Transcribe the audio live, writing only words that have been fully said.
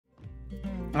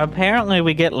Apparently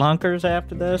we get lunkers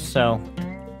after this, so...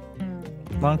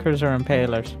 Lunkers are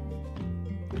impalers.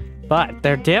 But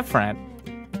they're different.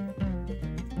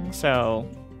 So...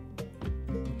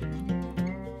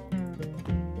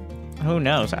 Who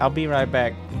knows? I'll be right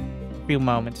back. A few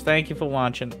moments. Thank you for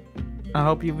watching. I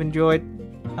hope you've enjoyed.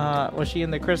 Was she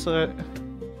in the chrysalis?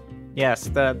 Yes,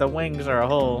 the wings are a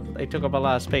hole. They took up a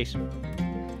lot of space.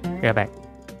 Be right back.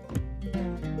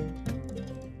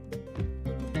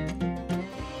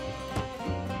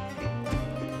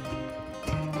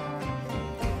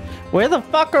 Where the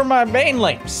fuck are my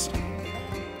banelings?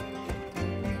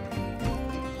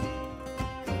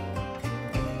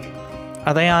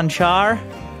 Are they on char?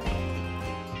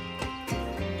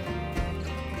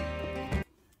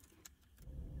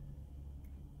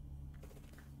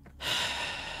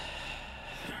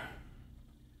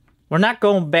 We're not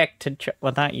going back to char.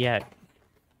 Well, not yet.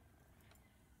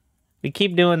 We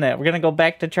keep doing that. We're gonna go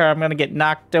back to char. I'm gonna get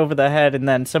knocked over the head, and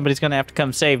then somebody's gonna have to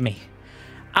come save me.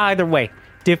 Either way.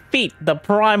 Defeat the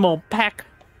primal pack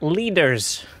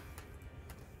leaders.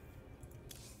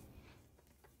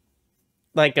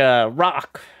 Like a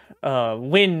rock,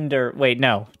 wind, or wait,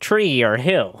 no, tree or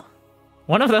hill.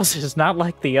 One of those is not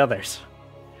like the others.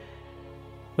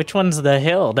 Which one's the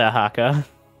hill, Dahaka?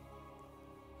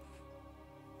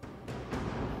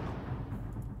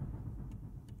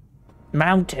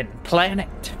 Mountain,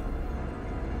 planet.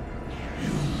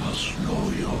 You must know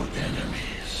your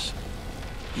enemies.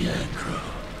 Yandra.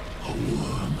 A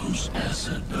worm whose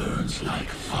acid burns like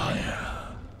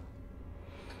fire.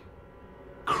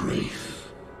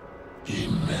 Kraith,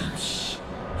 immense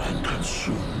and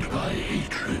consumed by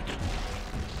hatred.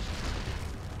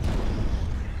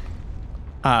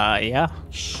 Yeah.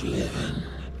 Sliven,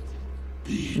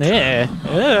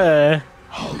 the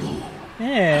hollow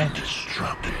and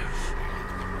destructive.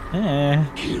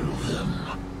 Kill them,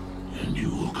 and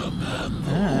you will command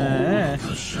the whole of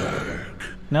the Zerg.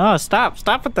 No,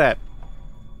 stop with that.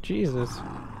 Jesus.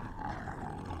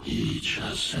 Each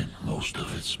has sent most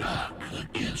of its pack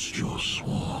against your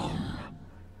swarm,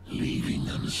 leaving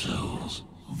themselves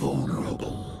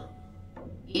vulnerable.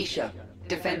 Isha,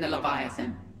 defend the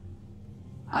Leviathan.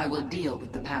 I will deal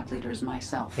with the pack leaders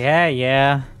myself.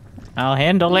 Yeah. I'll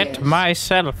handle it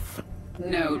myself.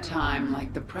 No time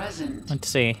like the present. Let's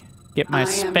see. Get my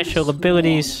special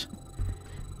abilities.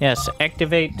 Yes,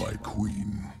 activate. My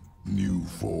queen. New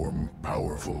form,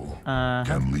 powerful.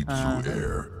 Can leap through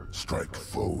air, strike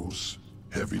foes.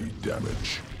 Heavy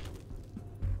damage.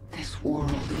 This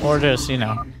world is or just, you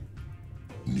know,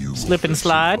 new slip and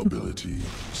slide. Ability,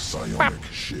 psionic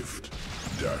shift.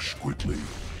 Dash quickly.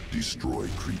 Destroy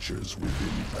creatures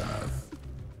within path.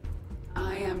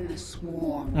 I am the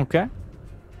swarm. Okay.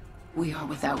 We are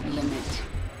without limit.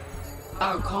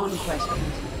 Our conquest.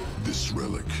 This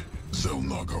relic,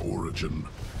 Zelnaga origin.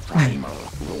 Primal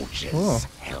roaches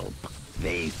help.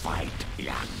 They fight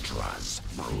Yandra's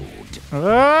brood.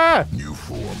 New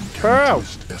form can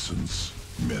twist essence,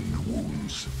 mend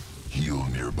wounds, heal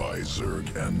nearby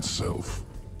Zerg and self.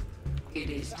 It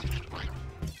is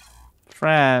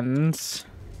Friends.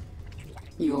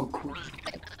 your queen.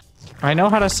 I know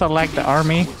how to select the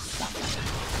army.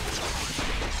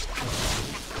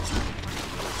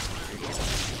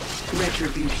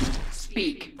 Retribution.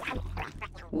 Speak.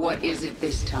 What is it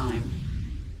this time?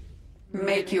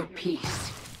 Make your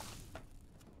peace.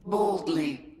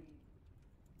 Boldly.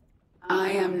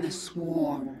 I am the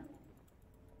swarm.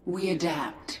 We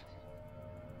adapt.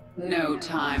 No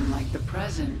time like the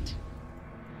present.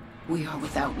 We are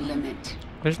without limit.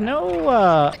 There's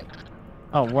no,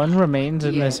 oh, one remains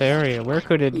in this area. Where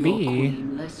could it be?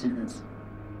 Queen listens.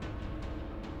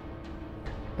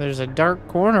 There's a dark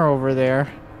corner over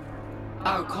there.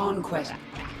 Our conquest.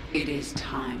 It is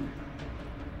time.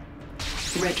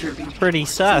 Retribution. Pretty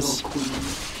sus.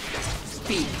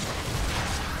 Speak.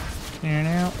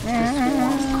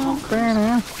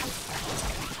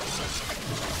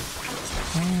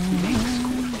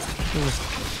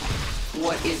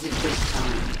 What is it this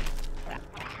time?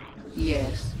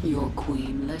 Yes, your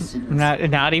queen listens.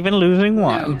 Not even losing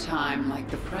one. No time like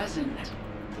the present.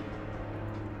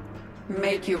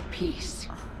 Make your peace.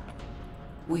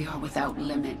 We are without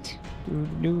limit.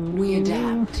 We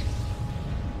adapt.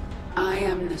 I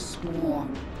am the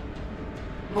swarm.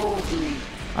 Boldly.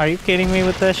 Are you kidding me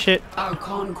with this shit? Our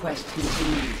conquest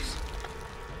continues.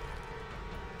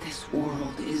 This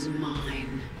world is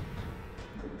mine.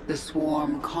 The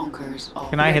swarm conquers all.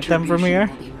 Can I hit them from here?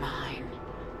 Will be mine.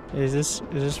 Is this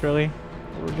really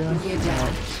what we're doing? We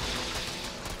adapt.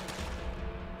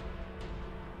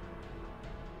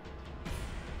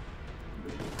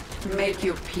 Make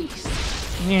your peace.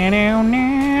 Now.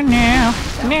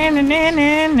 Na na na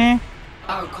na na.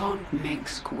 Our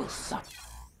Mengsk will suffer.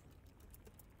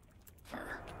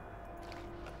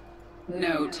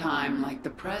 No time like the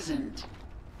present.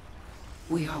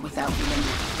 We are without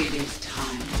limit. It is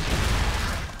time.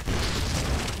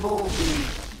 Boldly.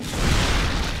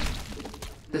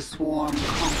 The swarm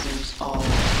conquers all.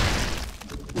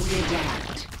 We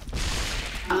adapt.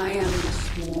 I am the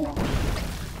swarm.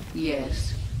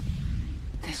 Yes.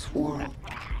 This world.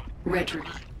 Retro.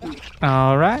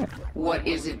 All right. What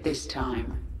is it this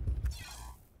time?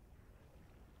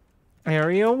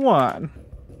 Area 1.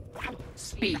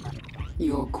 Speak.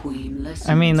 Your queen listens.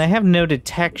 I mean, they have no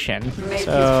detection, Make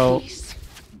so... his peace.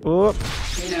 Oop.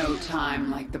 No time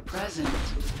like the present.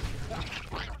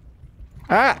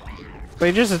 Ah!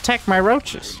 They just attacked my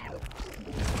roaches.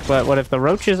 But what if the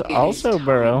roaches also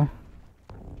burrow?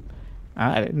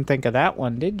 I didn't think of that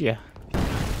one, did you?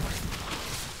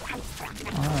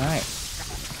 Alright.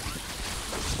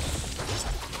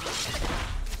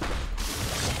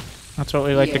 That's what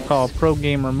we like to call a pro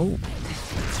gamer move.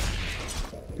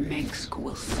 Mengsk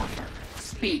will suffer.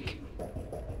 Speak.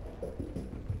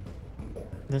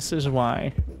 This is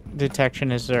why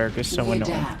detection as Zerg is so annoying.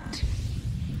 Adapt.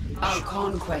 Our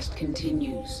conquest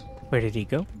continues. Where did he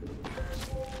go?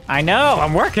 I know!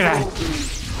 I'm working on it!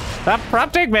 Stop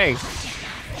prompting me!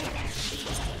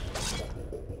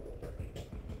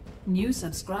 New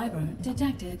subscriber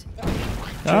detected.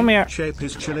 Come here. Chape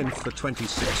is chilling for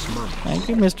 26 months. Thank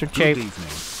you, Mr. Chape. Good evening.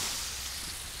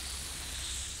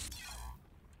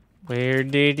 Where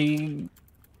did he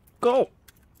go?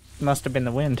 Must have been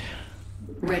the wind.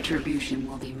 Retribution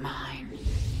will be mine.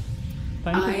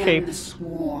 Thank I you, am Chape. the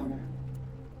swarm.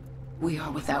 We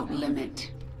are without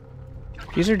limit.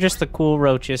 These are just the cool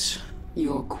roaches.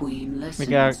 Your queen They listens.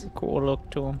 got a cool look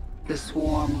to them. The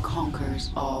swarm conquers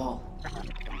all.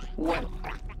 What?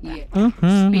 Yeah.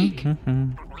 Speak.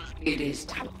 It is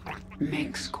time.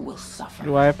 Mengsk will suffer.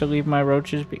 Do I have to leave my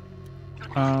roaches be?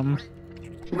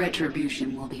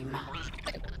 Retribution will be mine.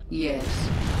 Yes.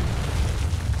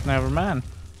 Never mind.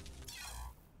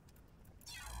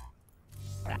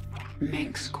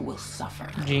 Mengsk will suffer.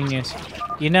 Genius.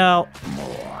 You know,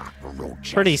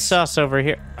 pretty sus over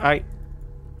here.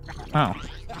 Oh.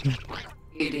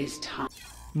 It is time.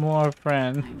 More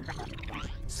friend.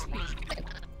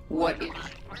 What is...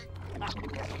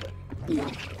 Your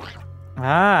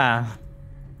Ah.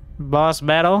 Boss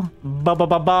battle?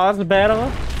 Boss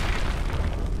battle?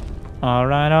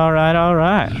 Alright, alright,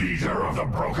 alright. Leader of the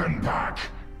broken pack.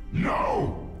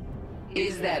 No.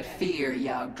 Is that fear,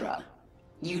 Yagdra?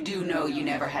 You do know you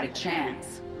never had a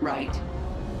chance, right?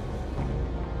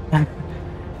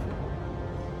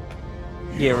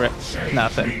 Yeah, right.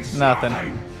 Nothing. Nothing.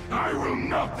 I will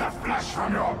knock the flesh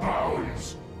from your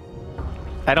bones.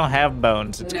 I don't have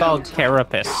bones. It's No called time.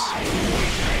 carapace.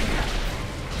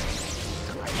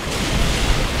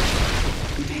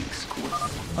 Mengsk will...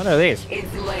 What are these?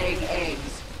 It's laying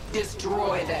eggs.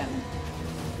 Destroy them.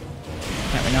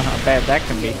 Now we know how bad that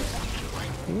can be.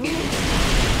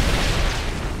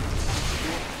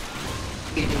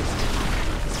 It is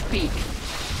time. Speak.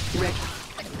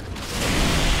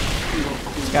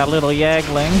 It's got little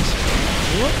yaglings.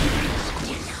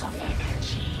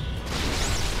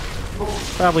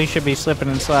 Probably should be slipping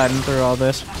and sliding through all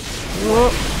this.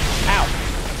 Whoop. Ow.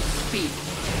 Speak.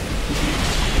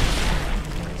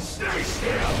 Stay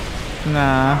still.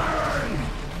 Nah.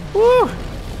 Woo.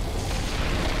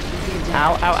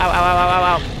 Ow, ow, ow, ow, ow, ow,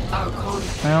 ow, ow.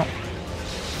 Well,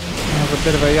 that was a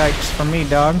bit of a yikes for me,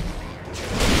 dog.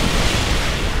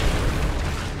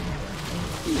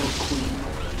 Your queen.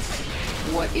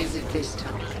 What is it this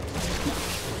time?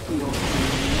 Your queen.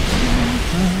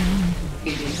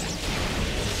 It is.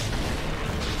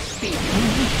 Speak.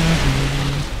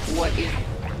 What is...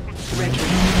 Retro.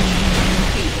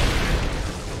 Speak.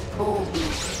 Boldly.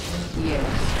 Yes.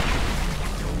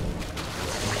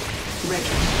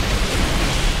 Retro.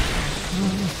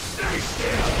 Stay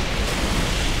still.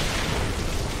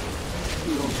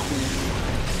 Your queen.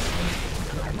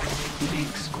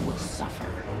 Mengsk will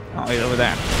suffer. Oh, he's over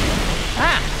there.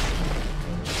 Ah!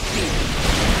 Speak.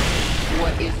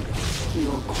 What is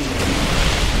your queen?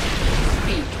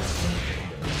 Speak.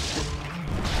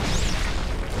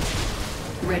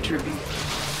 Retribution.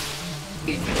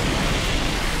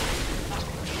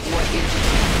 What is it?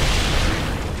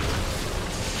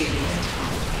 It is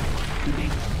time.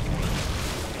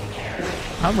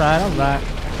 Alright, alright.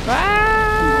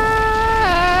 Ah!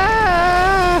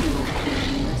 Your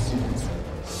queen listens.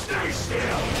 Stay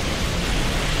still.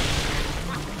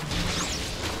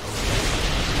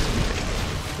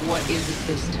 What is it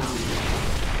this time?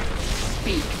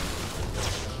 Speak.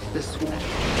 The swarm.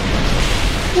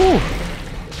 Ooh,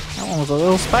 that one was a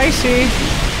little spicy.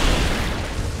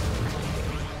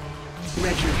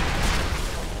 Richard,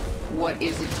 what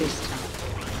is it this time?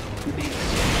 Mix.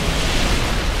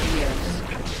 Yes.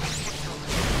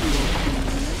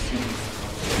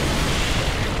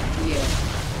 Yes.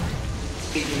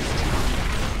 It is time.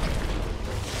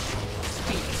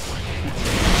 Speak.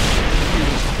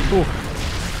 Ooh.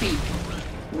 Speak.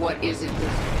 What is it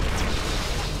this time?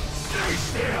 Stay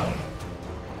still.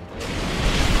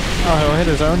 Oh, he'll hit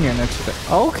his own units.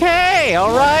 Okay,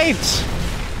 all right.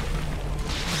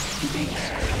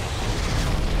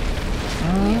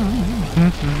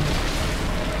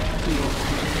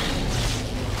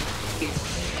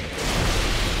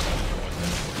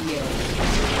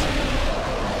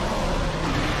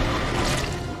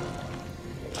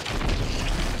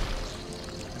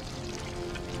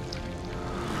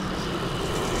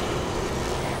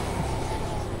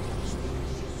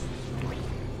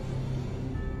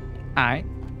 Alright.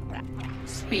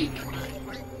 Speak.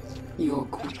 Your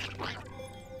queen.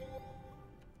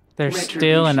 There's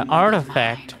still an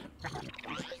artifact.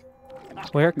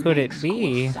 Where could it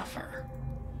be?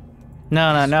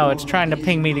 No, it's trying to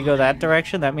ping me to go that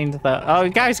direction. That means the... Oh,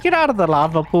 guys, get out of the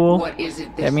lava pool. What is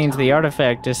it this That means the time?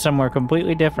 artifact is somewhere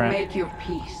completely different. Make your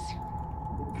peace.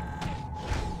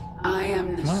 I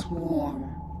am the What? swarm.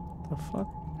 The fuck?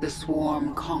 The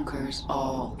swarm conquers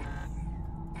all.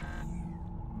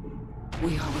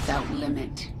 We are without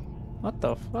limit. What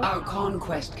the fuck? Our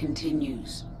conquest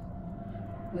continues.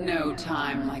 No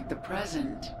time like the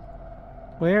present.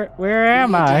 Where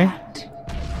am We I? adapt.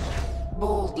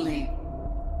 Boldly.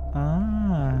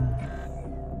 Ah.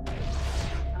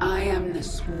 I am the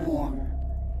swarm.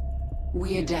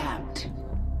 We adapt.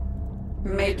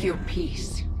 Make your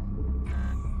peace.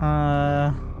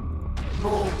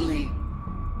 Boldly.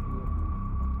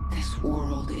 This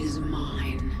world is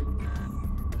mine.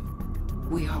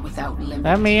 We are without limit.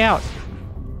 Let me out.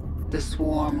 The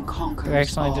swarm conquers I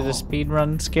accidentally did a all. speed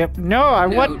run skip. No, I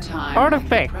No want time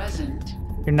artifact. like the present.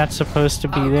 You're not supposed to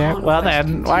be Our there. Well conquest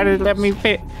then, why did it let me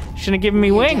fit? Shouldn't have given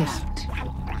me We wings. adapt.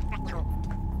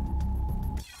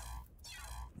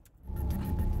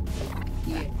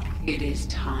 It is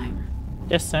time.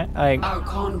 Just like, Our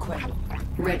conquest.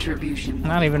 Retribution.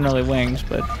 not even really wings,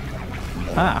 but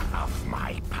Of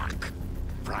my pack.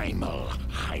 Primal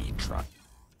Hydra.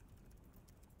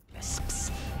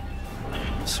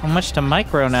 so much to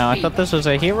micro now. I thought this was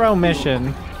a hero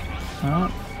mission.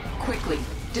 Oh, Quickly,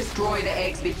 destroy the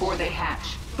eggs before they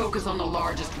hatch. Focus on the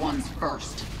largest ones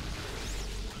first.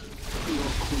 Your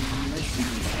queen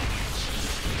listens.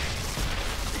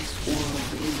 This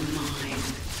world is mine.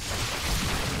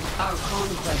 Our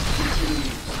conquest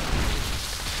continues.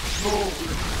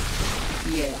 Boldly.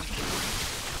 Yeah.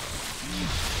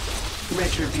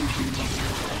 Retribution.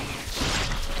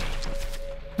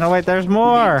 no wait, there's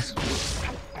more.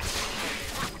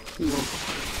 Your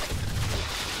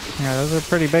Yeah, those are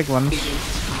pretty big ones. It is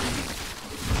time.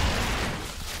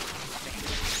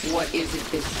 What is it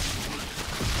this?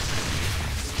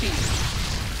 Speak.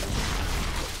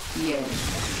 Yes.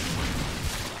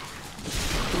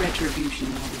 Retribution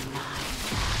will be mine.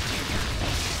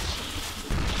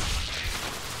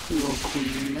 Your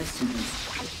queen listens.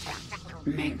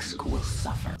 Minsk will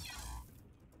suffer.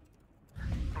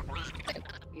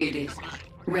 It is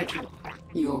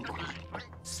your queen.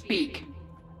 Speak.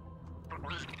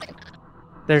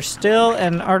 There's still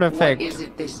an What artifact. is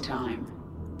it this time?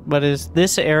 But does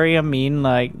this area mean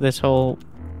like this whole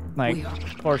like We are-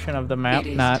 portion of the map?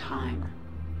 It is Not. time.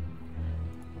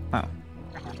 Oh.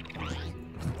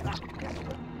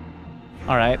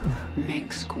 All right.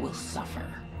 Minsk will suffer.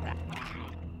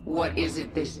 What is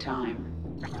it this time?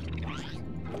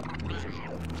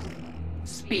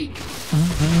 Speak. I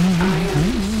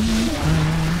am.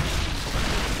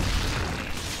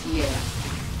 Yeah.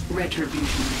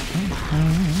 Retribution.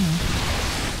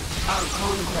 Our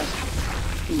conquest.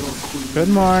 Your queen. Good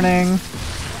morning.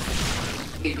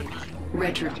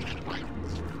 Retribution.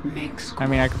 Minsk. I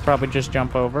mean, I could probably just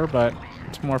jump over, but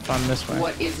it's more fun this way.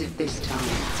 What is it this time?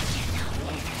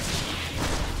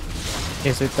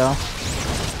 Is it though?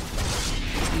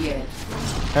 Yes.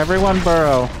 Everyone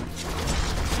burrow.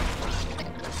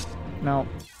 No,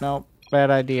 no, bad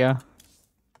idea.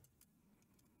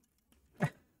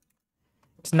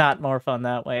 It's not more fun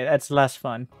that way. That's less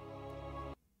fun.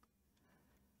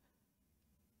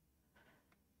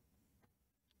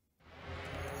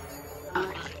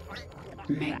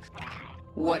 Minsk.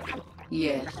 What?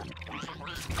 Yes.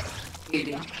 It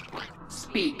is.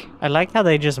 Speak. I like how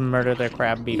they just murder their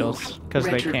crab beetles, because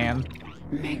they can.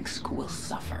 Minsk will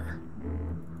suffer.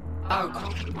 Our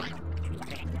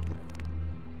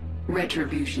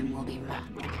Retribution will be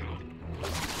mine.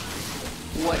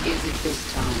 What is it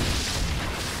this time?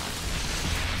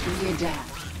 We adapt.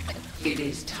 It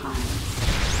is time.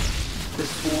 The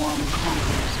swarm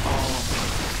conquers all.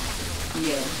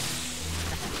 Yes.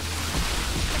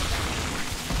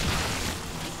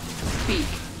 Speak.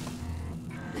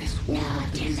 This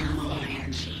world is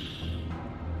mine.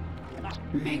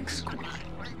 Makes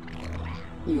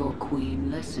your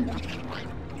queen listen.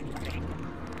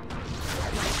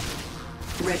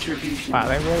 Retribution. Wow,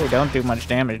 they really don't do much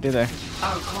damage, do they?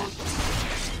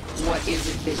 What is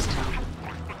it this time?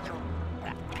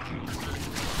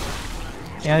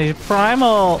 Yeah, these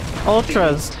primal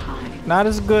ultras, not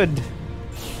as good.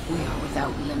 We are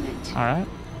without limit. Alright.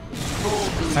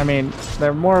 I mean,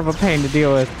 they're more of a pain to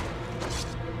deal with.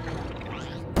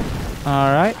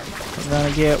 Alright. We're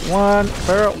gonna get one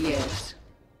barrel. Yes.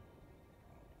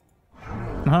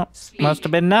 Oh, must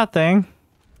have been nothing.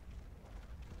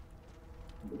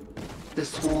 The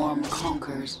swarm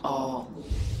conquers all.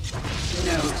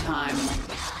 No time.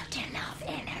 Not enough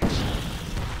energy.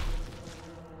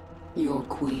 Your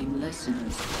queen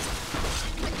listens.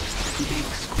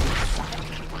 Makes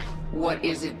what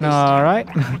is it? All right.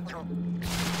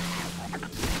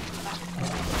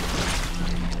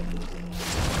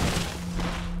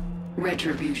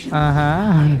 Retribution.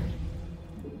 Uh-huh.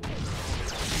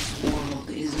 World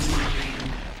is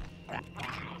mine.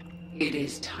 It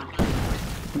is time.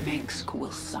 Minx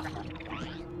will suffer.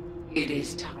 It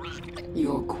is time.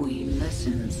 Your queen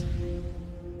listens.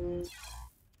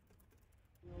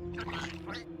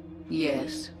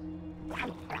 Yes.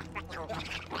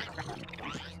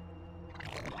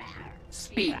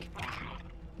 Speak.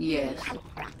 Yes.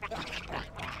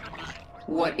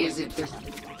 What is it that...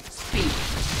 Speak.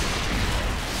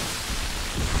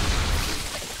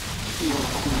 Your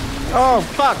queen. Oh,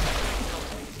 fuck!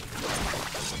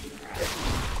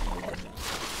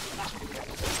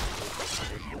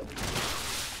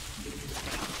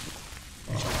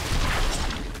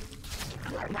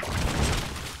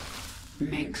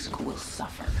 Minx will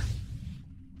suffer.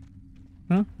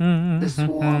 The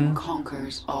swarm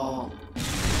conquers all.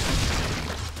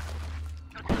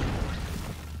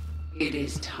 It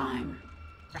is time.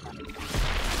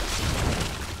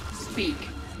 Speak.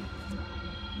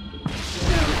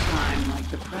 No time like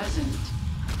the present.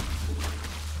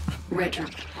 Retro.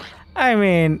 I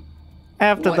mean,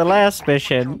 after the last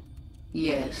mission.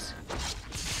 Yes.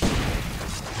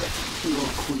 Your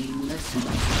queen listens.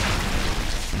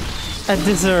 I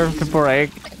deserved a break.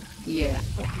 Yeah.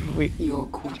 Your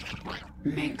queen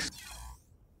makes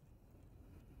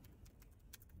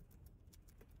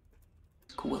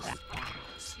will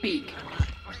speak.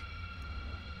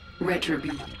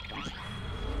 Retribution.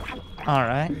 All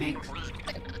right. Makes.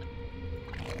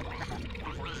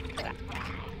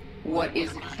 What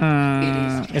is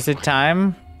it? Is it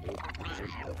time?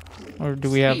 Or do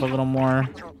we have a little more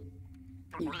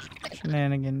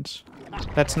shenanigans?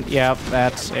 That's, yeah,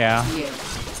 that's, yeah.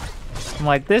 Yes. I'm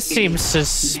like, this seems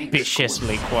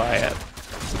suspiciously quiet.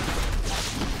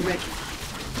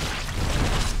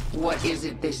 What is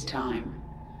it this time?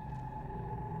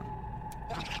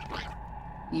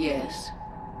 Yes.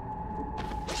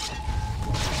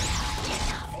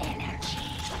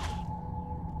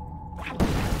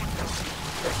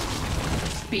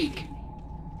 Speak.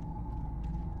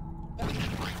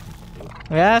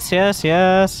 Yes, yes,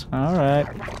 yes. All right.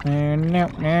 No.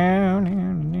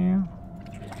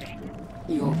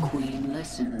 Your queen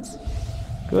listens.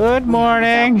 Good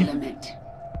morning. Limit.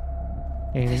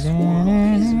 This world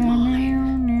is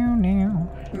mine.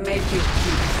 Make your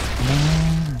peace.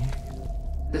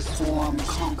 The swarm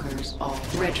conquers all.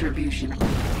 Retribution.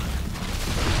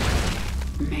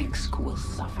 Minx will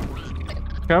suffer.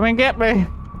 Come and get me.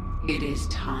 It is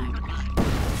time.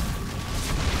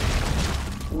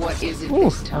 What is it Ooh,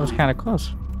 this time? that was kind of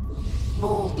close.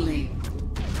 Boldly.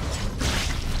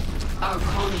 Our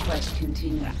conquest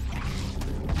continues.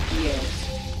 Yes.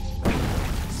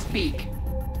 Speak.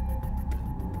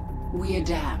 We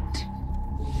adapt.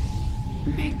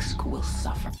 Minx will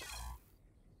suffer.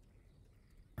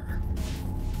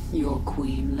 Your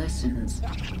queen listens.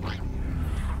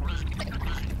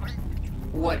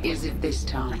 What is it this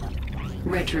time?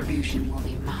 Retribution will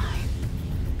be mine.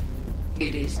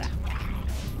 It is time.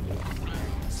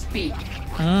 Speak.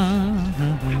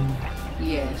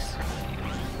 Yes.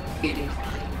 It is.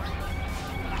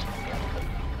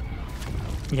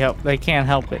 Yep, they can't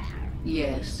help it.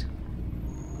 Yes.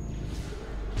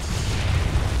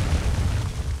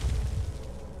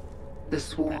 The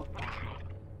swarm.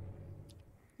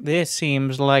 This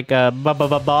seems like a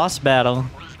boss battle.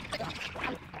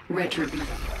 Retribution.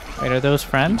 Wait, are those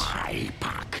friends? My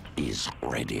pack is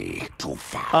ready to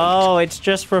fight. Oh, it's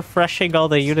just refreshing all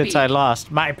the units I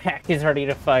lost. My pack is ready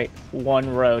to fight. One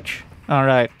roach.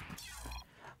 Alright.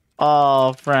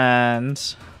 All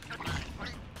friends.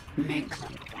 Mix.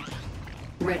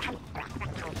 Retro.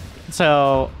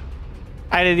 So,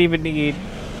 I didn't even need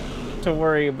to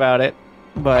worry about it,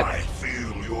 but... I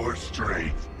feel your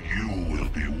strength. You will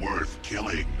be worth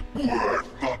killing. Worth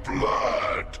the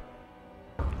blood.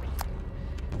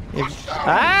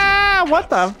 Ah! What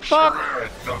the fuck?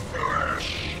 The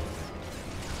flesh.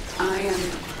 I am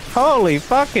Holy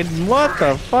fucking, what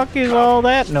the fuck is all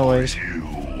that noise?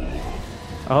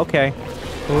 Okay.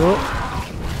 Ooh.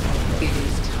 It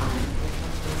is time.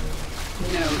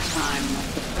 No time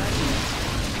like the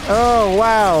present. Oh,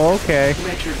 wow, okay.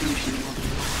 Retribution.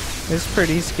 It's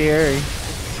pretty scary.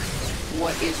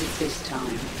 What is it this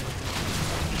time?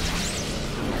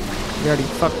 We already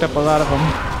fucked up a lot of them.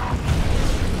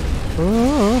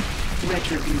 Ooh.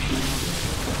 Retribution.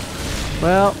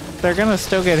 Well, they're gonna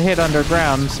still get hit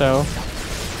underground, so...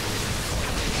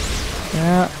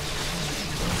 Yeah.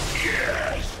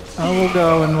 I will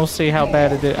go and we'll see how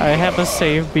bad it is. I have a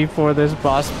save before this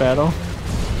boss battle.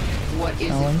 What is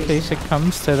Now, it in this case it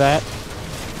comes to that,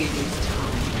 It is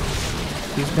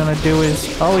time. he's gonna do his...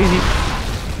 Oh,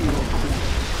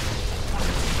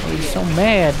 he's so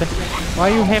mad. Why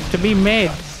you have to be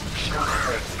mad?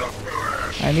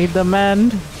 I need the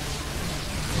mend.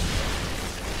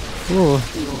 Ooh. I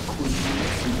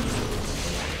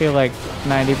feel like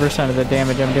 90% of the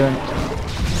damage I'm doing.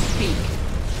 Speak.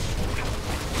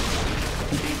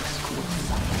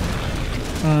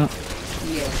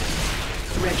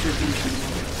 Yes. Retribution.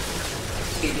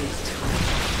 It is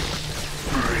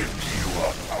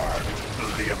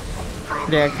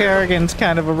time. Yeah, Kerrigan's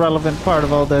kind of a relevant part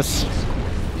of all this.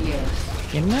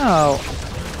 Yes. You know,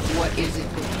 What is it?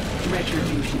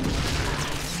 Retribution.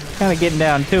 kind of getting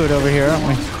down to it over here, aren't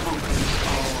we?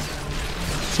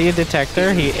 See a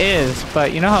detector? He is,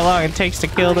 but you know how long it takes to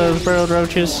kill those burrowed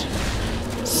roaches?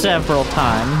 Several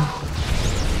times.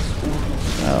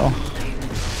 So.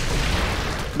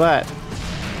 But,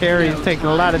 Carrie's taking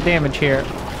a lot of damage here.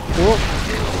 Whoop.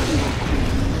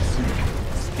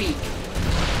 Speak.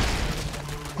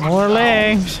 More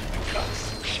legs.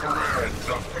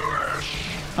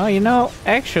 Oh, you know,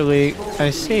 actually, I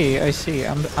see.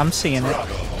 I'm seeing it.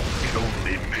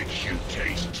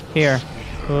 Here.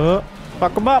 Oh,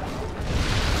 fuck him up.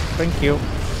 Thank you.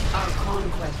 Our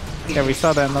conquest. Yeah, we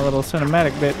saw that in the little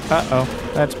cinematic bit. Uh-oh,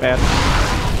 that's bad.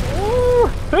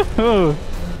 Ooh.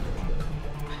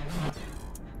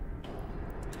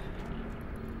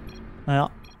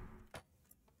 Well.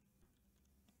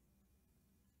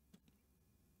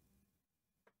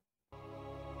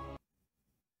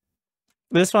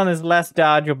 This one is less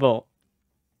dodgeable.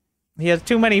 He has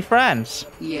too many friends.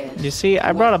 Yes. You see,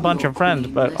 I brought a bunch of friends,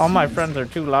 but all my friends are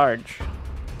too large.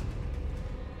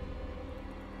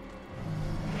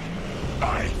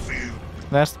 I feel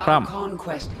That's the Our problem.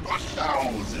 conquest.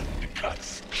 1,000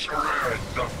 cuts. Shred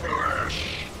the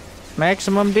flesh.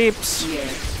 Maximum deeps.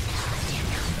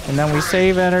 Yes. And then we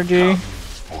save energy.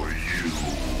 For you.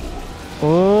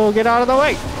 Oh, get out of the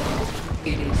way.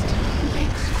 It is time.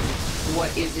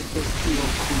 What is it this field?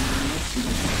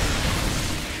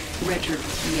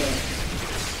 Yes.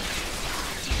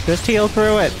 Just heal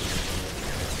through it.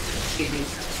 It is.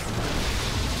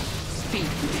 Speak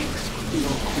next.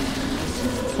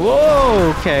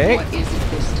 Whoa, okay. What is it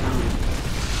this time?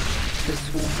 The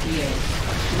swamp. Yes.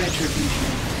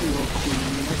 Retribution.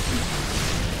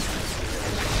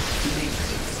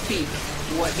 Speak.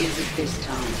 What is it this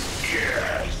time?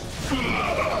 Yes.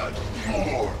 Blood.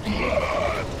 More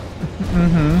blood.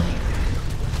 Mm-hmm.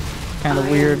 Kind of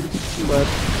weird, but...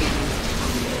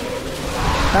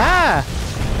 Ah!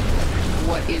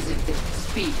 What is it that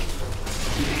speak?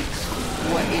 Next.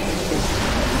 What is it this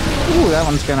time? Ooh, that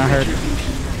one's gonna hurt.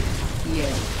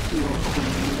 Yes.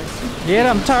 Get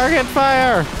him! Target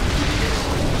fire!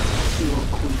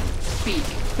 Speak.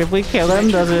 If we kill him,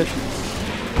 does it...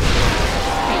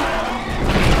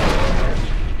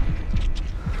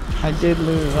 I did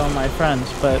lose all my friends,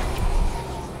 but...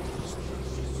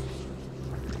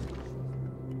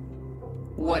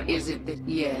 What is it that...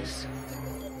 Yes.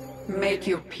 Make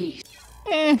your peace.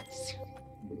 Eh.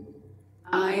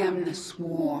 I am the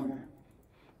swarm.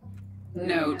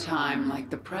 No time like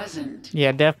the present.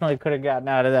 Yeah, definitely could have gotten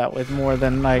out of that with more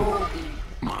than, like...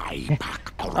 My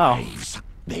pack arrives.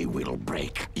 They will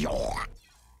break your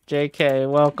JK,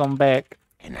 welcome back.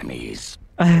 enemies.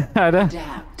 I don't...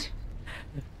 Adapt.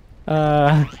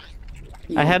 I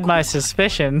had my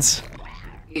suspicions.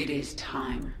 It is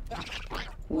time.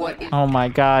 What is Oh my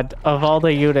god, of all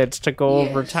the units to go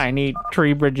over Yes. tiny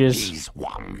tree bridges. These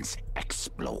ones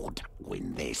explode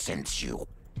when they sense you.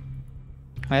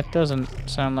 That doesn't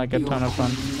sound like a your ton of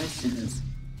fun. queen listens.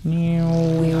 We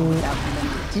are without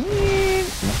limit. World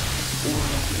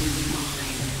is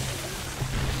mine.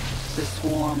 The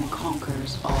swarm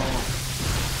conquers all.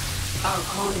 Our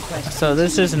conquest. So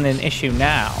this continues. isn't an issue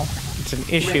now. It's an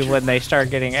issue when they start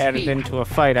getting added into a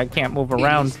fight I can't move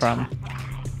around from.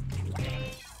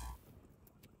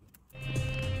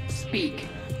 Speak.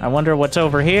 I wonder what's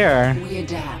over here. We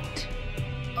adapt.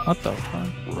 What the fuck?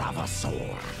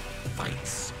 Ravasaur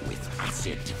fights with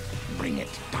acid. Bring it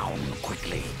down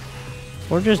quickly.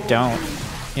 Or just don't.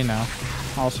 You know.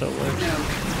 Also works. No.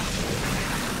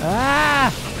 Ah!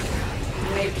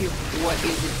 Make you. What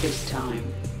is it this time?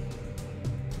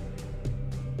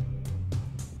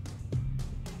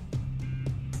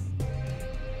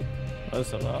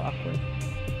 That's a little awkward.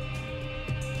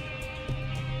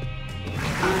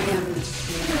 I am the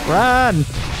swarm. Run!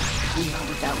 We are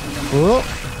without limit. Whoop.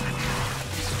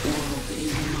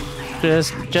 This world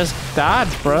is mine. Just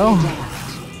dodge, bro. No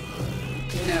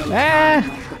Ah! time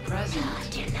like the present.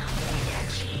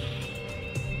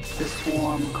 The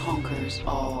swarm conquers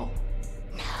all.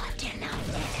 Not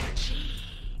enough energy.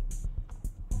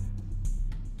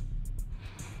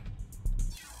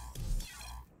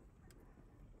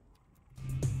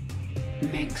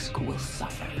 Mengsk will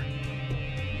suffer.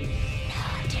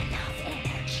 Not enough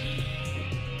energy.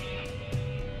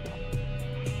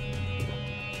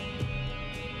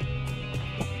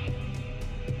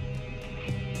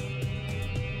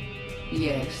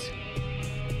 Yes.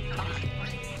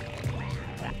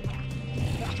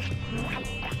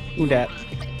 Who dat?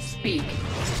 Speak.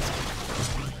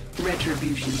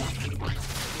 Retribution.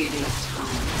 It is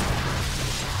time.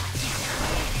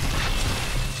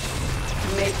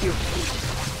 Make your peace.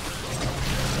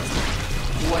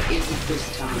 What is it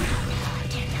this time?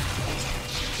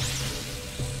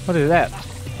 What is that?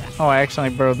 Oh, I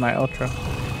accidentally borrowed my ultra.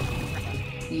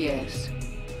 Yes.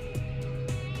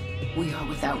 We are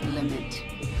without limit.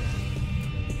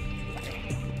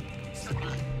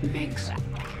 Mengsk.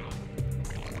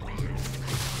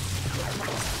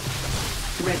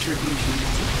 Retribution.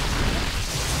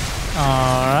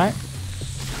 Alright.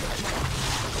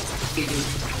 It is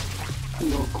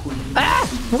your queen. Ah!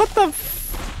 What the f-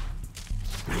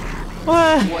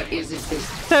 What? What is it this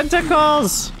time?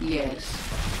 Tentacles! Yes.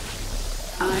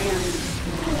 I am the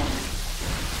swarm.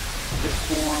 The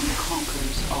swarm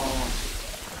conquers all.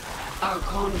 Our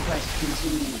conquest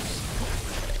continues.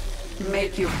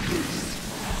 Make your peace.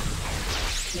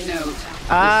 Note.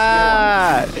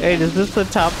 Ah! Hey, is this the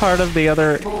top part of the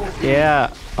other? Yeah,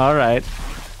 alright.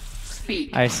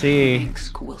 Speak. I see.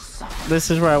 Mengsk will suffer.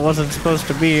 This is where I wasn't supposed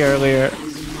to be earlier. Is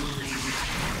mine.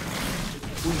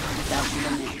 We are without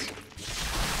limit.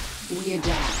 We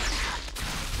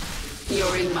adapt.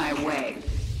 You're in my way.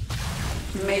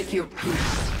 Make your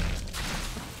peace.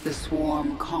 The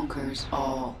swarm conquers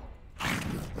all.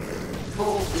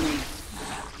 Boldly.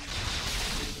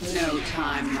 No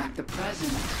time like the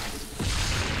present.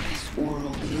 This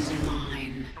world is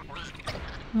mine.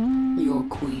 Your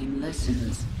queen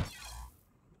listens.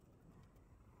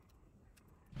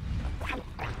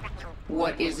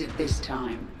 What is it this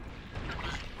time?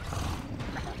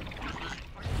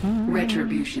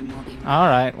 Retribution will be mine.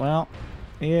 Alright, well.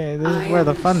 Yeah, this is where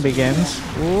the fun begins.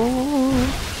 Ooh.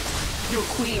 Your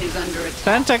queen is under attack.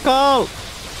 Tentacle! Our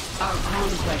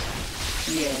conquest.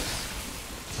 Yes.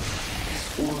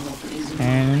 This world is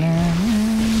mine.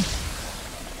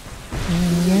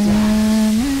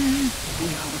 We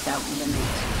are without limit.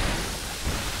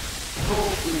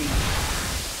 Boldly.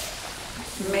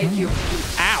 Make your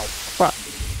peace. Ow! Fuck.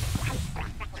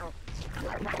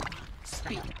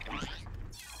 Speak.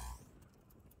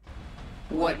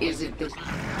 What is it this?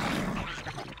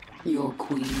 Your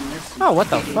queen listens. Oh, what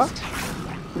the It is fuck?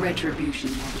 time. Retribution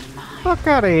will be mine. Fuck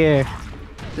out of here.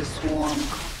 The swarm.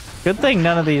 Good thing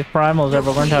none of these primals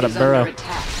ever learned how to Queen is burrow. under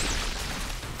attack.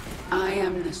 I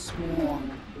am the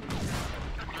swarm.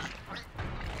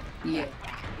 Yet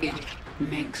it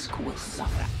Mengsk will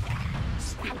suffer.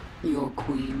 Your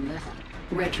queen listens.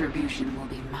 Retribution will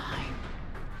be mine.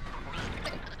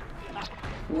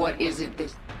 What is it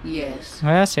this? Yes.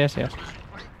 Yes, yes, yes.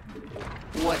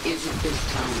 What is it this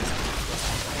time?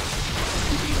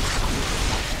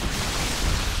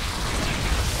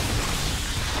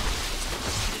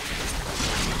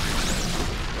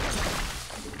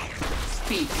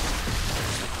 Speak.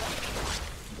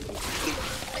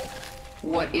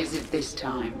 What is it this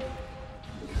time?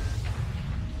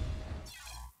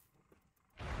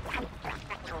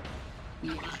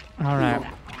 Alright.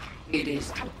 It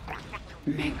is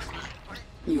makes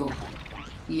your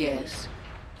yes.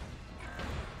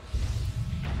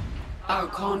 Our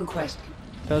conquest.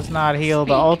 Does not heal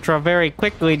the Ultra very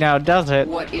quickly now, does it?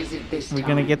 What is it this time? We're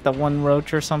gonna get the one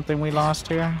roach or something we lost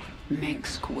here.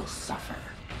 Minsk will suffer.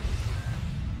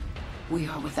 We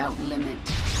are without limit.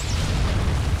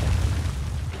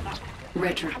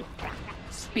 Retro.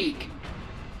 Speak.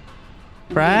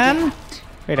 Bran?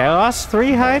 Wait, I lost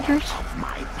 3 hydras?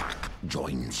 My pack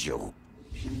joins you.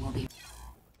 Will be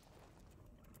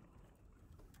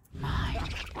mine.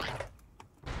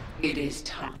 It is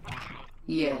time.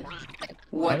 Yes.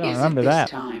 What I don't is remember it this that.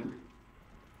 time?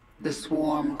 The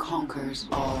swarm conquers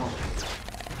all.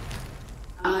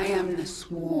 I am the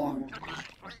swarm.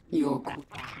 Your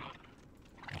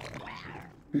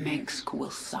Minsk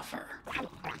will suffer.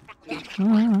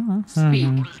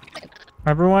 Speak.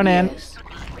 Everyone in. Yes.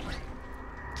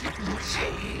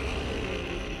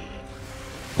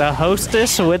 The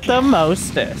hostess with the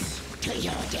mostest.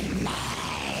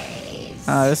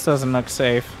 This doesn't look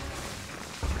safe.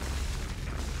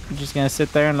 I'm just gonna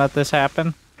sit there and let this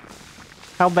happen.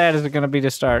 How bad is it gonna be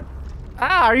to start?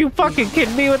 Ah, are you fucking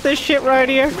kidding me with this shit right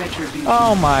here?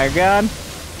 Oh my god.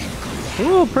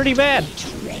 Ooh, pretty bad.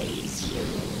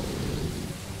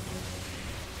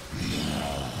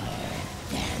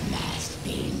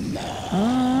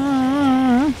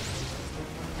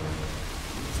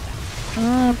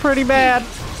 Pretty bad.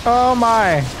 Oh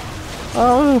my.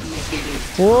 Oh.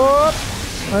 Whoop.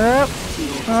 Yep.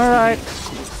 Alright.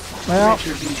 Well,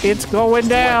 it's going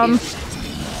down.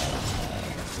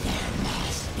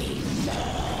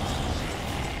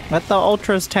 Let the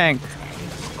Ultras tank.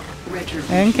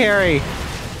 And carry.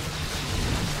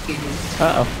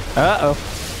 Uh-oh. Uh-oh.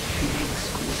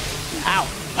 Ow.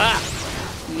 Ah.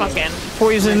 Fucking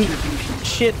poison.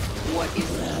 Shit.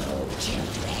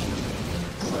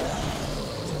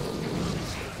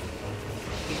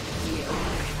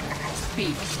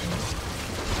 Speak.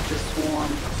 The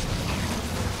swarm.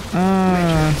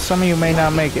 Some of you may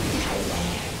not make it.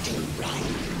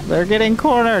 They're getting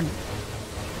cornered.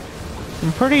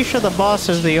 I'm pretty sure the boss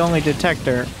is the only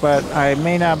detector, but I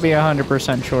may not be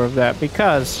 100% sure of that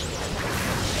because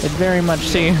it very much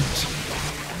seems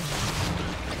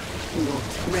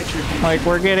like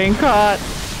we're getting caught.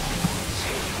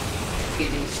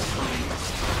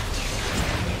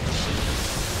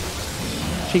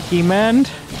 Cheeky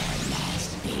mend.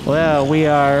 Well, we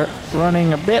are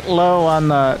running a bit low on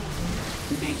the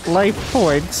life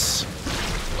points.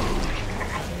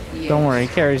 Don't worry,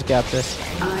 Carrie's got this.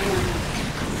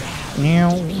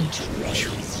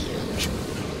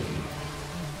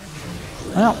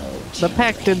 Well, the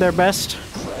pack did their best.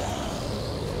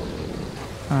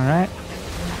 Alright.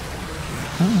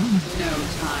 No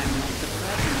time like the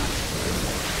present.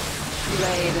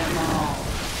 Slay them all.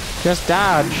 Just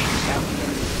dodge.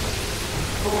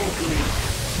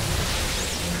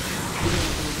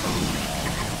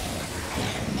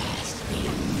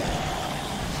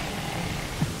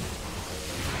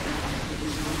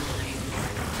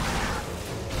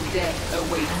 Death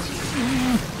awaits you.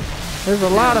 There's a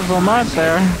lot of them, aren't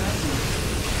there?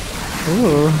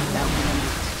 Ooh.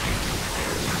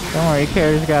 Don't worry,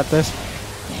 Carrie's got this.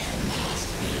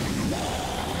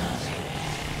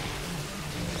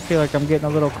 I feel like I'm getting a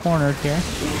little cornered here.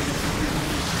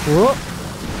 Whoop.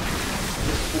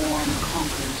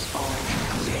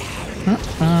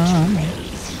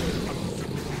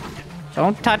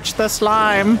 Don't touch the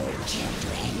slime.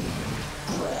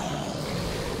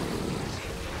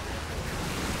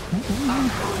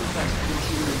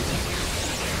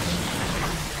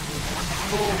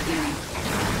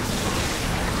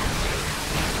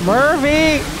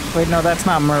 Mervy! Wait, no, that's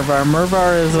not Mervar.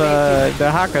 Mervar is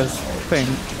the Haka's thing.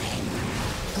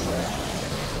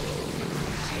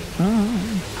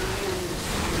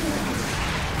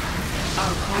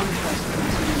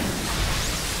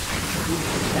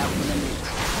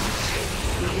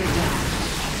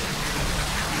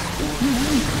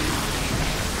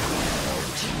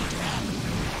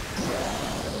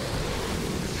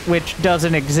 Which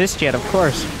doesn't exist yet, of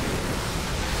course.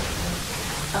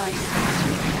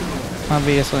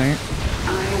 Obviously.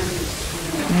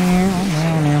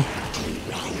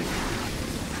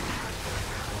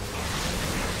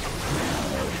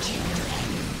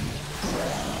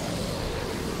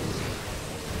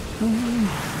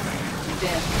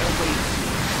 Death awaits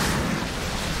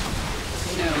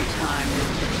you. No time is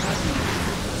the present.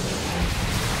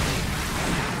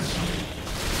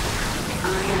 I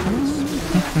am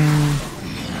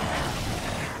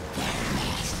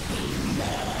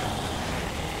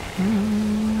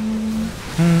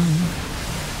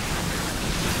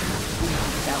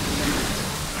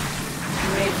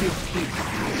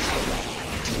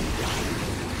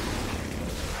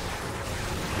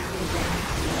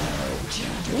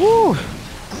Woo!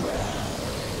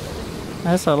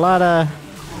 That's a lot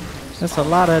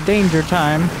of danger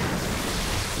time.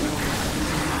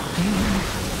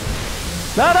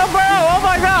 No, bro! Oh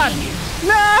my god!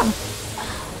 No!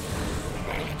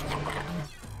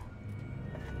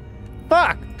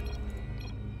 Fuck!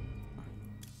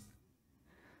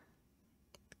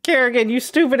 Kerrigan, you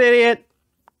stupid idiot!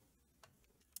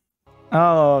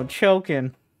 Oh,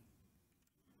 choking.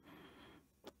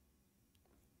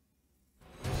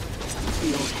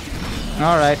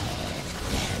 Alright.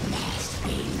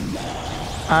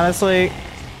 Honestly,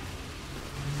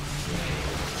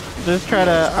 just try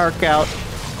to arc out.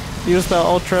 Use the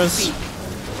ultras.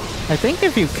 I think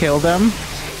if you kill them...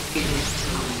 It is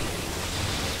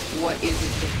time. What is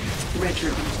it?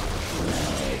 Retribution.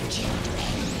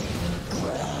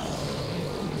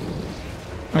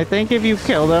 I think if you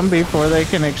kill them before they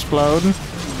can explode,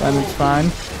 then it's fine.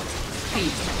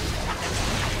 Speed.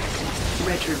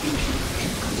 Retribution.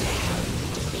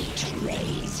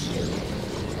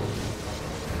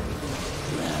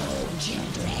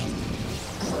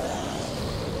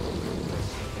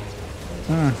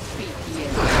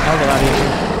 I'll go out here.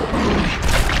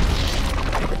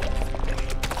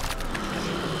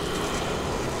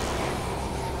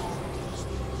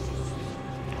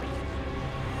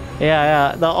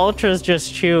 Yeah, the ultras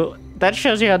just shoot. That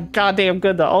shows you how goddamn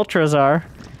good the ultras are.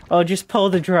 Oh, just pull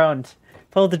the drones.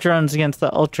 Pull the drones against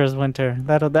the ultras, Winter.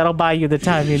 That'll buy you the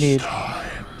time you need.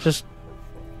 Just...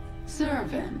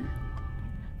 Zervin.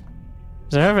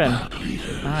 Zervin.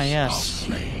 Ah, yes.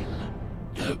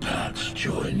 The bats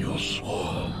join your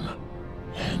swarm,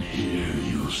 and here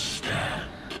you stand,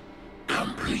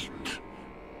 complete.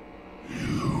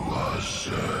 You are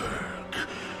Zerg.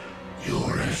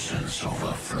 Your essence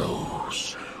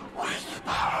overflows with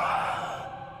power.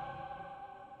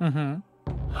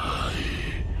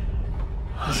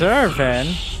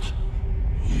 Zervin?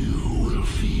 You will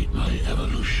feed my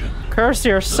evolution. Curse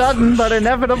your sudden but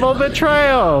inevitable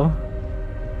betrayal!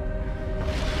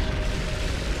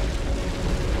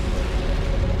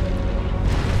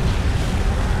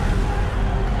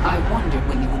 I wondered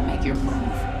when you would make your move.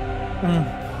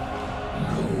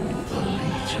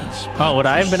 Oh, would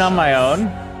I have been on my own?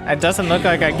 It doesn't look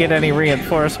like I get any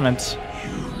reinforcements.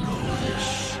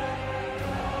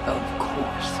 Of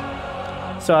course.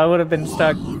 So I would have been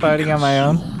stuck fighting on my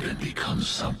own. And become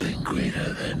something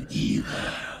greater than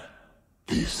either.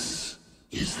 This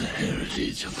is the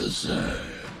heritage of the Zerg.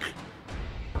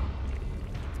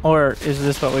 Or is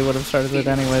this what we would have started with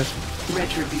anyways?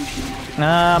 Retribution.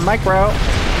 Micro.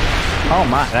 Oh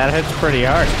my, that hits pretty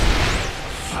hard.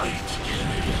 Fight,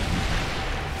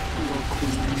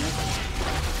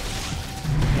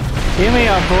 Give me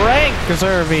a break,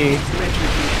 Zerby.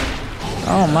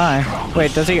 Oh my.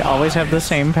 Wait, does he always have the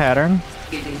same pattern?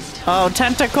 Oh,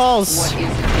 tentacles!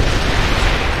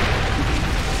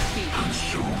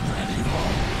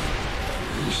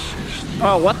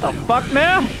 Oh, what the fuck,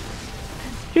 man?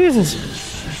 Jesus.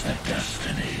 This is the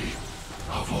destiny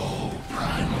of all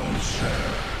primal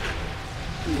Zerg.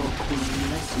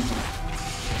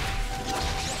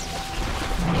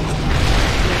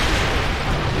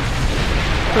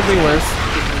 Could be worse.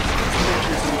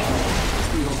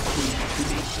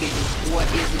 What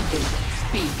is it that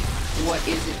speak? What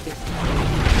is it that...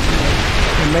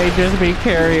 It may just be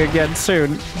carry again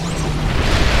soon.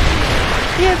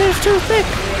 Yeah, there's too thick.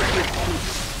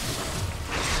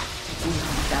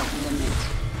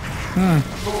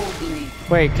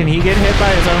 Wait, can he get hit by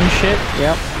his own shit?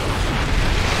 Yep.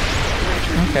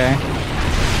 Okay.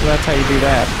 So that's how you do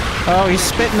that. Oh, he's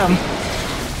spitting them.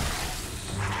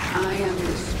 I am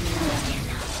the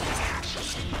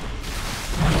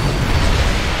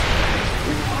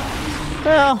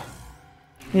Well,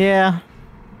 yeah.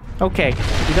 Okay,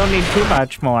 we don't need too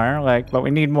much more, but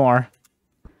we need more.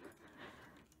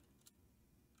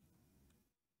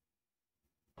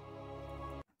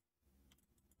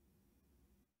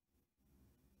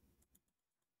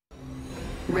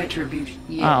 Retribution.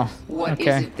 Yes. Oh, What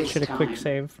okay. is it this Should have time? quick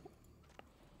saved.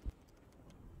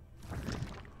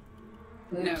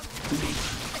 No. Speak.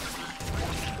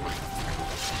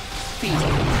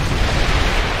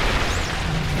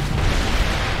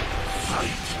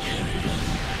 Fight, Kerrigan.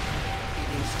 It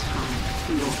is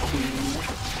time, your queen.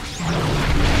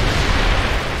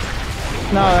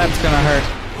 No, that's gonna hurt.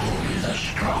 Only the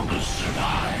strongest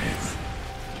survive.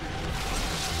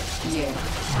 Yes.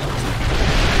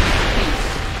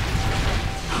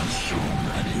 Consume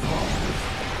and evolve.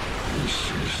 This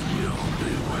is the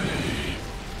only way.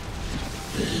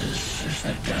 This is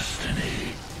the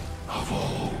destiny of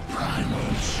all primal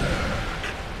Zerg.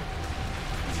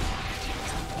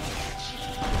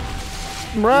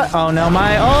 Bruh. Oh no,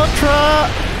 my ultra!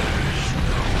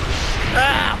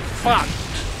 Ah, fuck.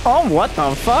 Oh, what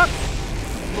the fuck?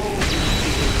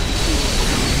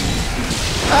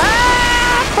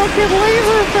 Ah, fucking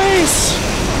laser face!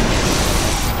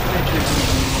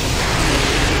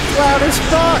 Loud as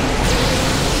fuck!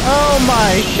 Oh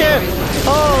my shit!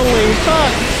 Holy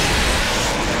fuck!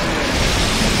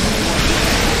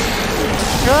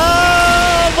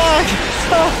 Oh my!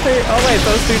 Oh wait,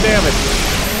 those do damage.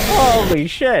 Holy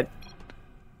shit!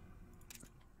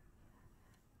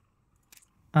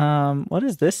 What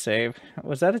is this save?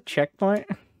 Was that a checkpoint?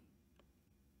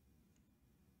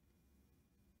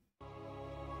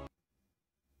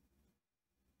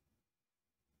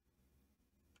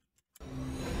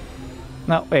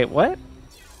 No, wait, what?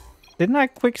 Didn't I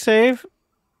quick save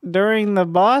during the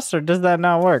boss, or does that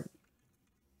not work?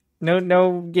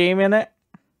 No game in it?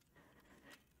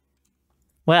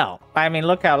 Well, I mean,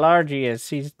 look how large he is.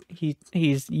 He's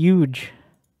huge.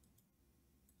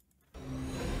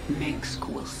 Mengsk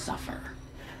will suffer.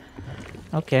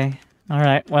 Okay. All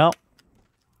right. Well,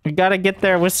 we gotta get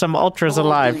there with some ultras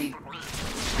alive. Yes.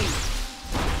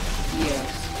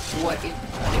 What if...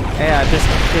 Yeah,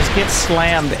 just get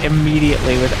slammed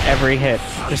immediately with every hit.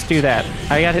 Just do that.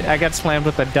 I got slammed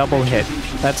with a double hit.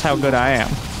 That's how good I am.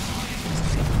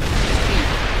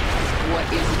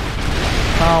 What if...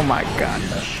 Oh my god.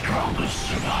 The strongest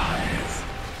survive.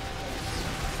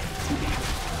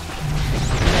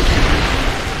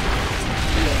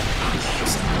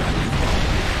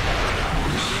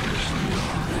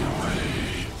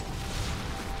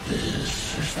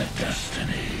 This is the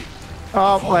destiny.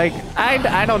 Oh, like,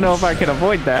 I don't know if I can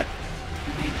avoid that.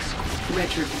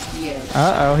 Yes.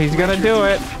 Uh-oh, he's gonna do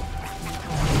it.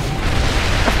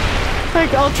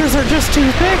 Like, ultras are just too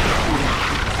thick.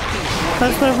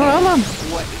 That's the problem.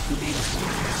 What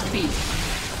speak?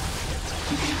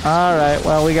 Alright,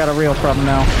 well, we got a real problem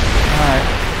now. Alright.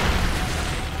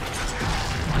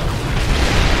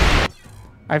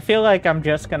 I feel like I'm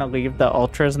just gonna leave the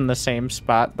ultras in the same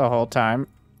spot the whole time.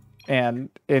 And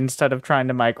instead of trying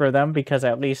to micro them, because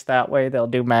at least that way they'll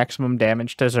do maximum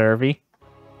damage to Zervi.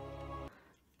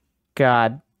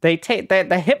 God. They take the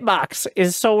hitbox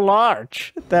is so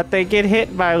large that they get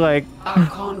hit by like... Our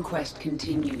conquest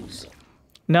continues.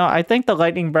 No, I think the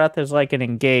lightning breath is like an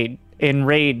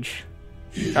enrage.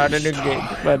 Not an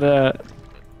engage, but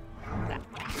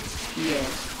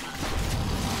Yes.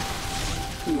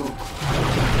 Look.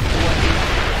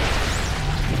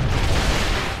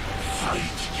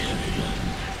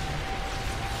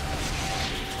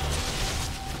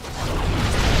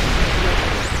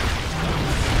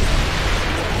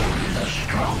 The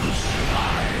strongest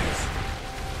survive.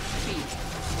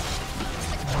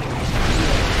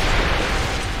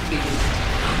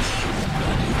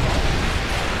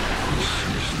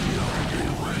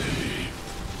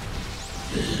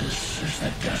 This is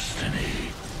the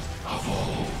destiny of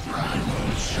all primal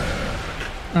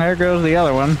Zerg. there goes the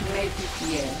other one.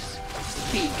 Yes.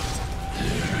 Speak.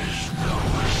 There is no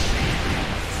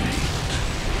escaping fate.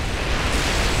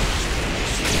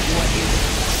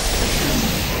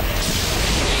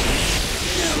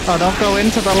 Oh, don't go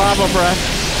into the lava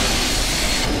breath.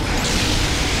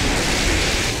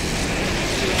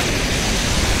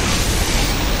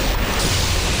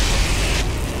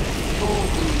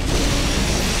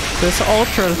 This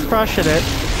ultra is crushing it.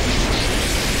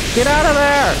 Get out of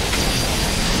there!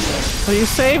 Are you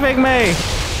saving me?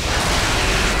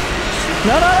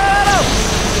 No, no, no, no, no!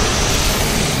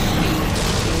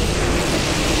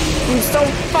 He's so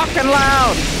fucking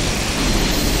loud!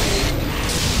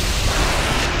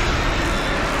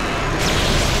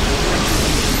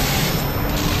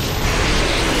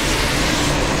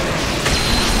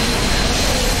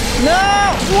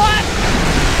 No! What?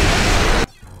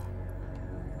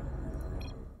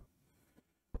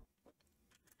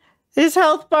 His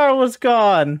health bar was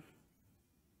gone.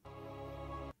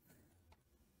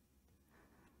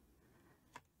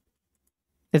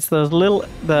 It's those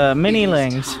the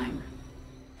mini-lings.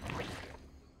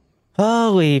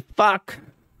 Holy fuck.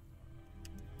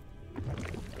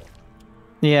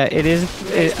 Yeah, it is.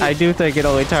 I do think it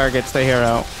only targets the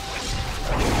hero.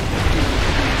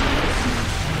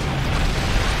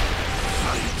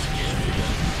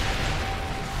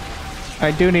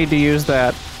 I do need to use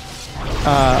that.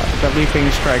 The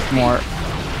leaping strike more.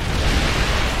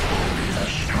 The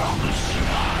strongest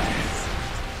survive.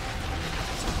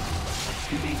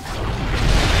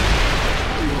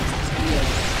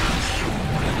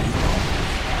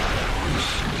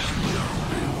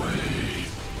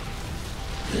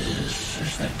 This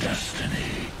is the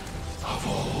destiny of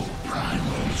all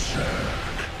primal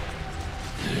Zerg.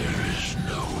 There is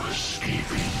no escape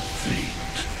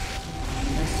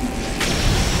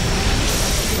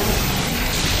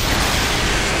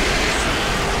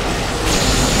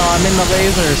I'm in the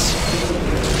lasers.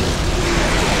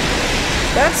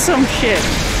 That's some shit.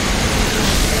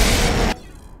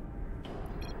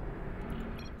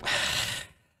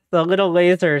 The little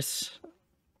lasers.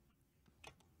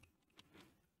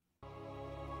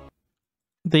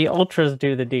 The ultras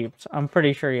do the deeps. I'm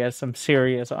pretty sure he has some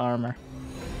serious armor.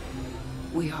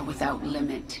 We are without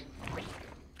limit.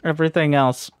 Everything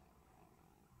else.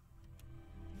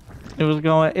 It was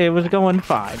going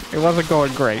fine. It wasn't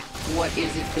going great. What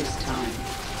is it this time?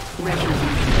 Retribution.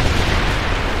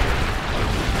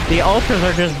 The ultras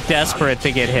are just desperate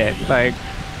to get hit. Like,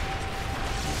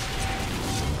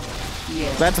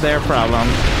 Yes. that's their problem.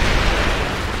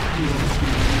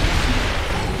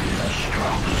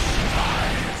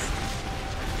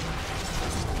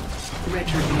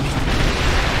 Retribution.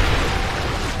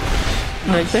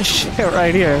 Like this shit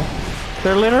right here.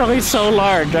 They're literally so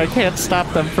large, I can't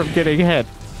stop them from getting hit.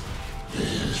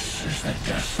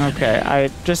 Okay,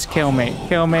 just kill me.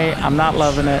 Kill me. I'm not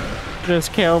loving it.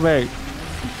 Just kill me.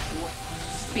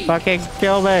 Speak. Fucking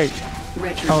kill me.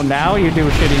 Retribution. Oh, now you do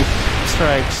shitty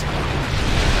strikes.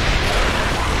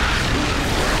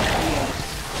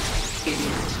 It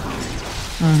is time.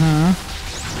 Mm-hmm.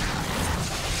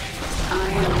 I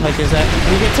am Like, is that...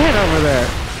 He gets hit over there.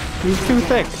 He's too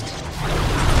thick.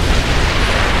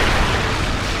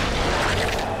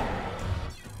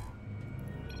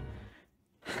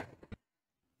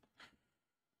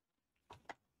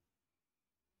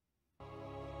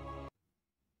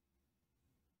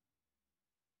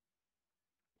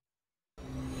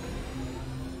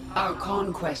 Our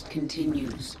conquest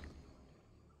continues.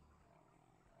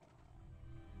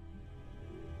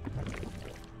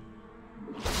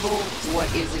 Oh, what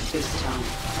is it this time?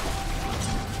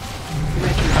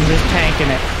 I'm just tanking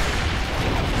it.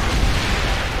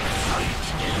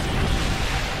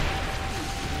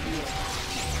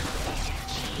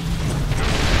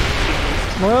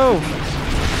 Whoa!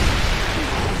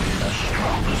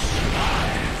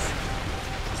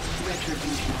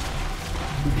 Retribution.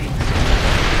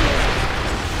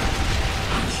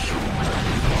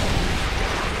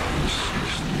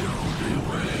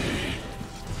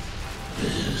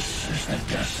 This is the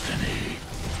destiny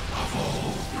of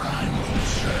all primal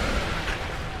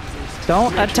Zerg.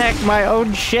 Don't attack my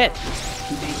own shit!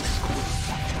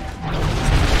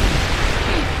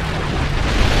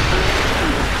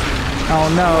 Oh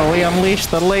no, we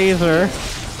unleashed the laser.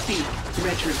 Speak.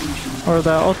 Retribution. Or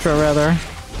the ultra, rather.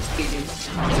 It is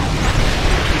time.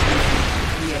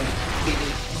 Yes, it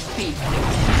is. Speak.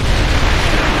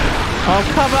 Oh,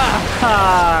 come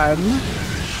on!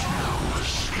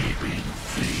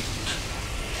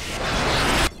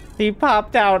 He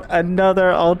popped out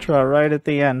another ultra right at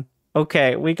the end.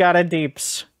 Okay, we got a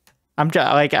deeps. I'm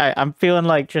just like I'm feeling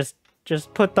like just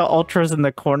put the ultras in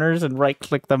the corners and right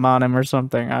click them on him or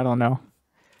something. I don't know.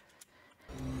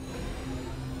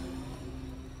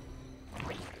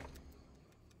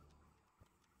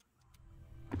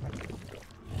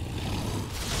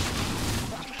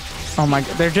 Oh my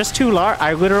god, they're just too large.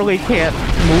 I literally can't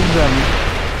move them.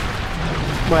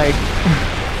 Like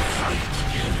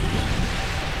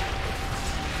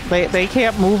They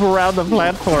can't move around the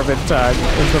platform in time,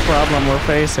 is the problem we're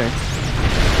facing.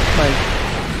 Like...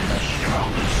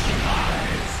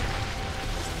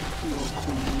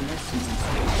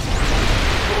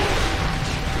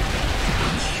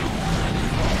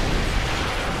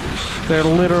 They're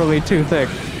literally too thick.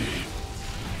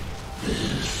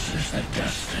 This is the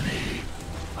destiny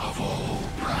of all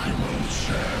primal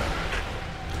Zerg.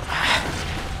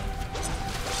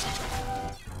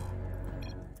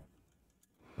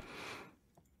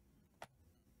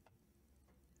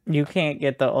 You can't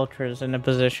get the ultras in a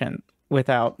position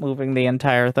without moving the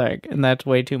entire thing, and that's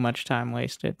way too much time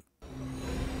wasted.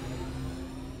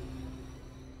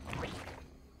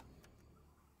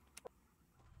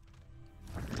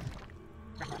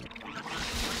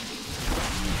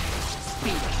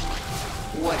 Speak.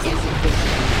 What is it this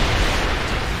time?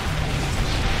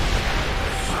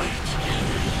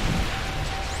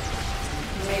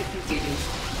 Maybe it is.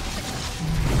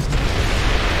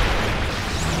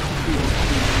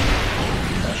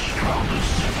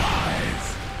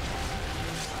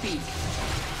 Speak.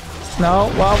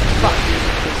 No, well, fuck.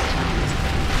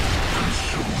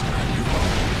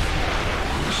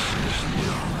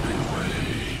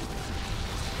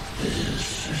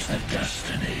 This is the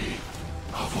destiny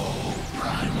of all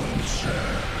primal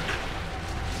Zerg.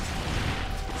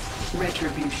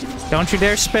 Retribution. Don't you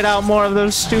dare spit out more of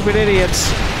those stupid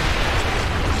idiots.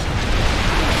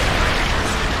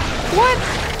 What?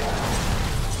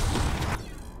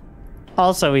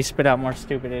 Also, he spit out more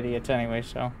stupid idiots anyway,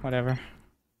 so whatever.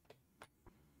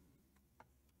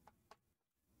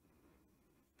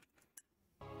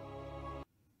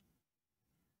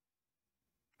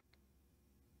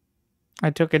 I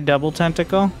took a double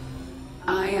tentacle.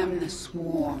 I am the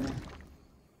swarm.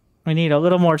 We need a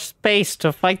little more space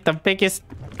to fight the biggest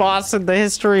boss in the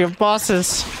history of bosses.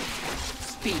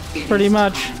 Speak. It Pretty is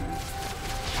much. time.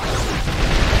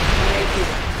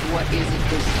 What is it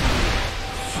this time?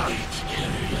 Fight,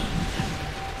 Gideon.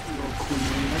 Your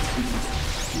queen listens.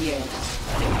 Yes.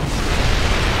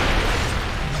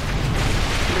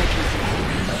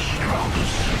 Retribution. The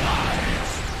strongest survive.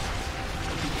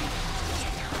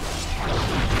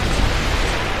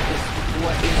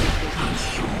 What is it this time?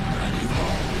 Consume and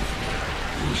evolve.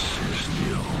 This is the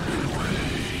only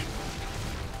way.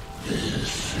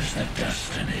 This is the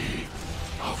destiny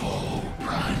of all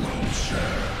primal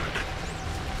Zerg.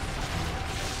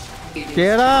 It is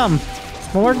Get him!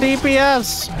 More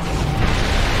DPS!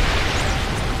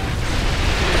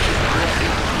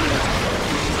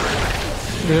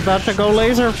 He's about to go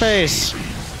laser face.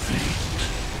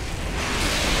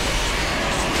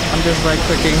 I'm just right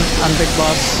clicking on Big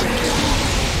Boss.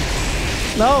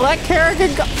 No, let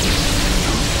Kerrigan go!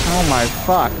 Oh my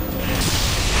fuck.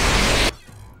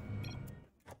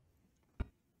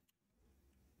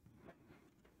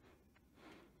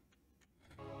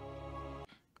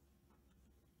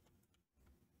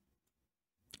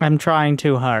 I'm trying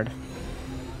too hard.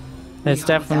 It's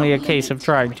definitely a case of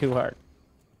trying too hard.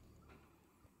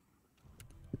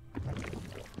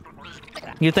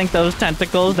 You think those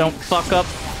tentacles don't fuck up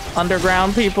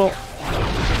underground people?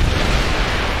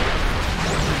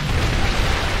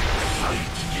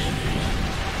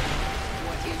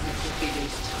 What is it? It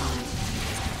is time.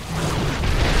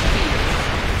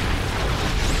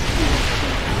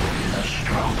 The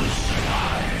strongest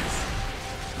survive.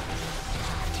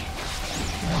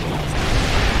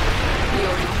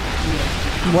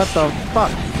 What the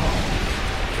fuck?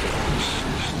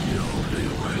 The only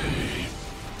way.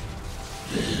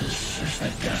 This is the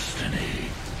destiny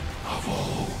of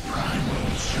all primal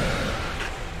Zerg.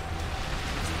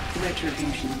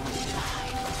 Retribution will die.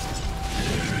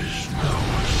 There is no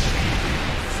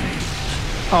escaping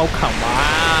fate. Oh, come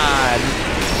on.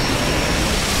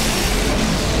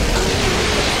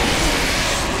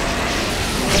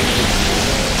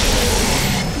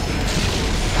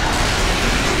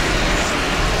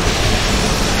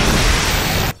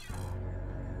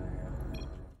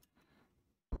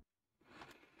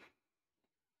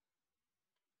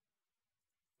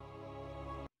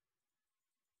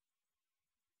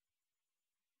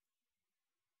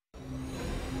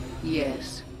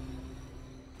 Yes.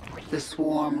 The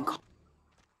swarm.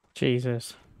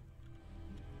 Jesus.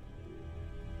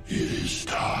 It is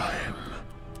time.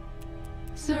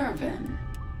 Servant.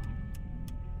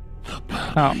 The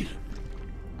battle. Oh.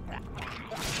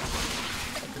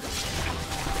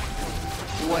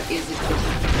 What is it?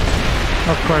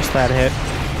 Of course that hit.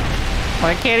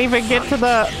 I can't even get to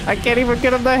the... I can't even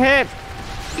get him to hit.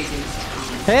 It is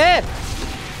time. Hit!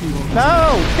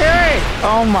 No! Carry!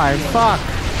 Oh my fuck.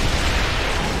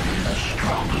 The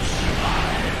strongest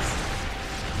survive.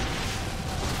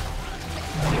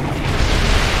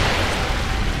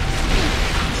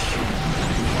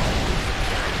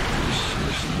 This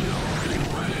is the only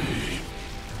way.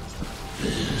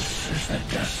 This is the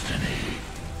destiny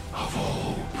of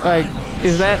all Like,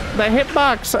 is that... The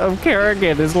hitbox of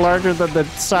Kerrigan is larger than the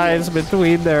size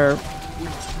between their...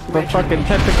 the fucking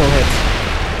tentacle hits.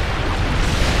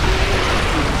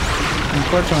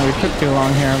 Unfortunately, we took too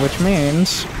long here, which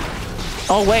means...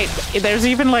 Oh, wait. There's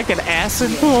even, like, an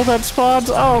acid pool that spawns?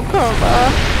 Oh, come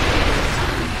on.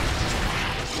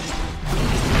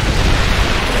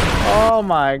 Oh,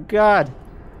 my God.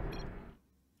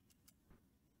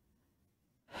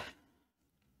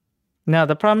 No,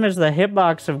 the problem is the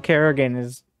hitbox of Kerrigan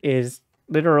is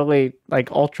literally,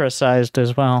 like, ultra-sized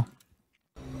as well.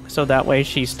 So that way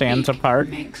she stands apart.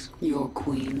 Makes your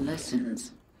queen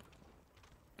listens.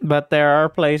 But there are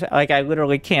places, like, I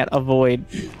literally can't avoid.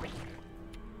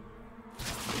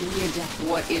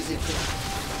 What is it?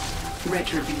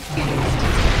 Retribution.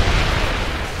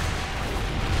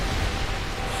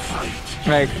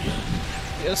 Like,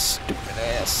 this stupid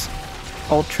ass.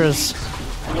 Ultras.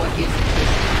 What is it?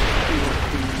 Your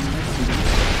queen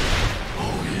listens.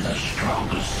 only the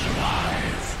strongest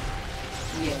survive.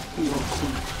 Yes, your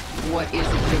queen. What is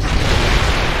it?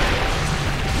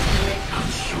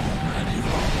 Consume and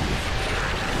evolve.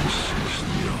 This is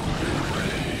the only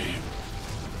way.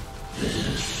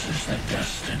 This is the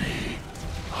destiny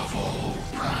of all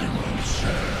primal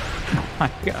Zerg. Oh my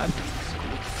God.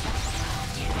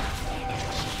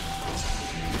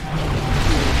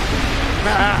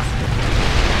 Ah!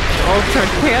 Ultra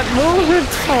can't move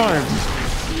its form.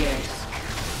 Yes.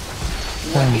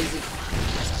 What is it?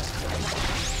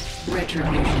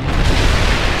 Retribution.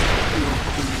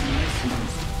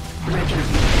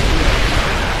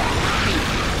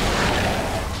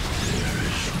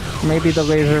 Maybe the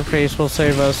laser face will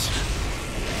save us.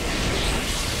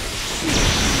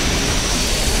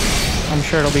 I'm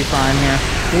sure it'll be fine here.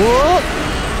 Whoa!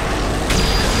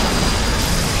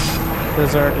 The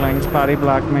Zerglings body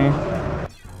blocked me.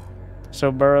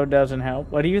 So Burrow doesn't help.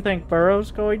 What do you think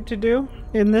Burrow's going to do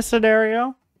in this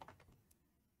scenario?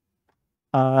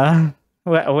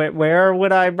 Where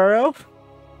would I burrow?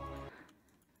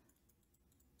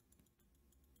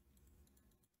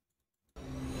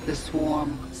 The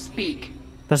swarm speak.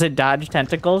 Does it dodge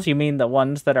tentacles? You mean the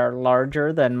ones that are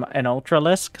larger than an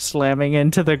Ultralisk slamming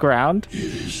into the ground? It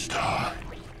is time.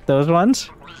 Those ones?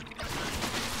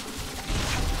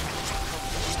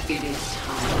 It is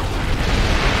time.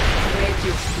 Read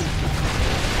your feet.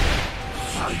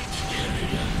 Fight,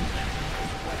 Gideon.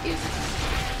 What is it?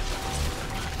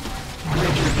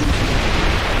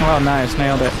 Oh, nice.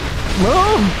 Nailed it.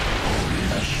 Move! Only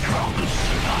the strongest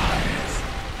survive.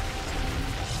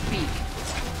 Speak.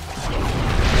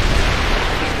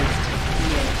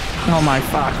 Oh my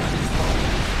fuck.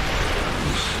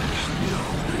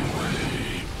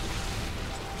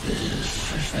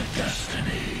 This is the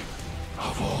destiny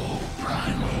of all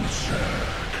primal Zerg.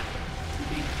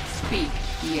 Speak.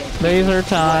 Yes. Laser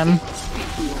time.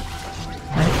 Speak.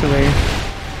 Actually.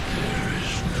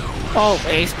 Oh,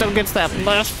 he still gets that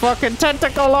last fucking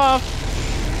tentacle off.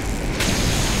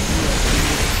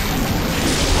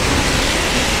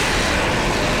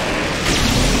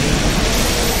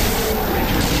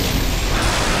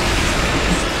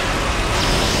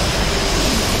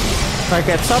 Like,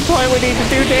 at some point we need to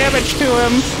do damage to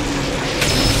him.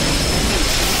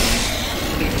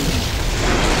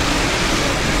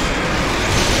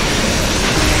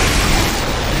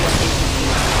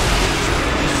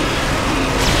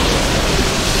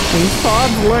 He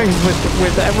spawns wings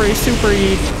with every super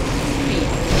eat.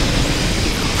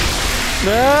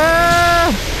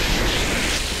 Ah!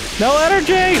 No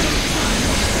energy!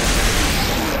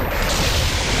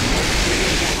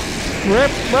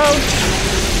 Rip roach!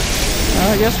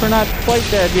 I guess we're not quite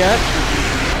dead yet.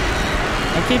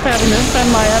 I keep having to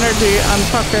spend my energy on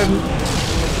fucking...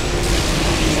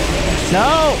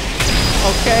 No!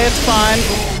 Okay, it's fine.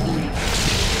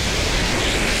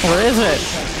 Where is it?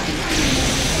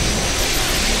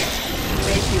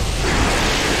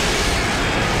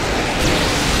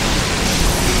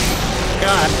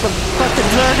 God, the fucking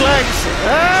Zerglings!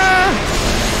 Ah!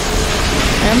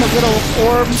 And the little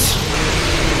orbs.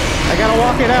 I gotta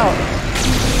walk it out.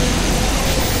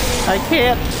 I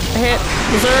can't hit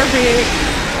Zerby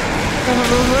because of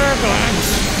the Zerglings.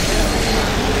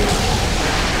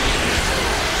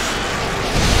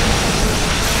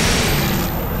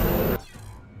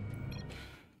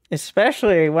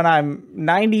 Especially when I'm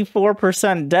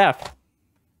 94% deaf.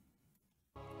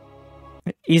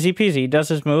 Easy peasy. He does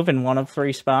his move in one of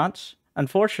 3 spots.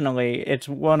 Unfortunately, it's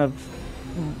one of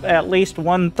at least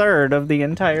 1/3 of the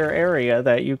entire area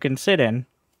that you can sit in.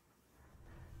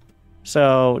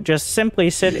 So just simply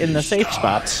sit in the safe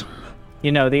spots.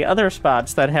 You know, the other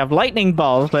spots that have lightning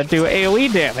balls that do AoE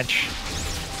damage.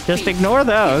 Just ignore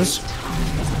those.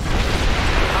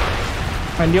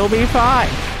 And you'll be fine.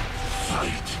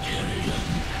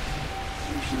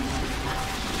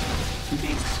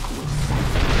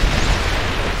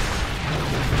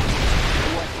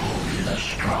 Only the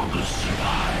strongest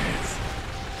survive.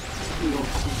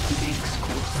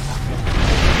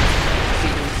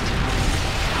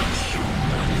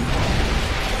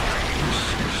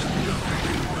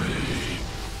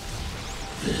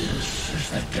 This is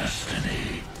the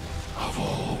destiny of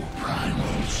all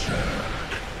primal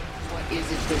Zerg. What is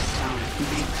it this time?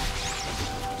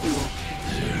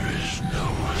 There is no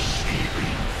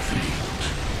escaping fate.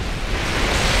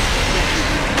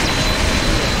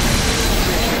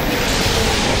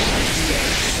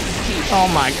 Oh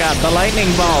my god, the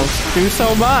lightning balls do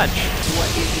so much. What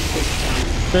is it this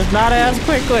time? Just not as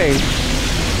quickly.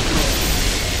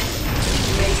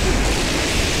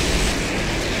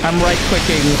 I'm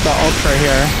right-clicking the Ultra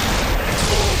here.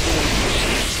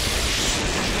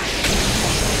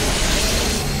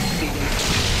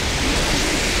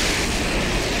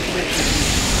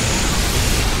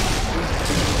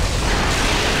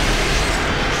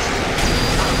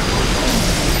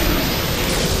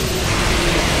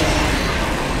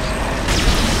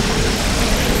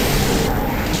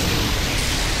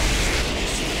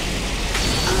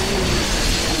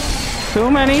 Too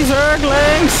many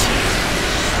Zerglings!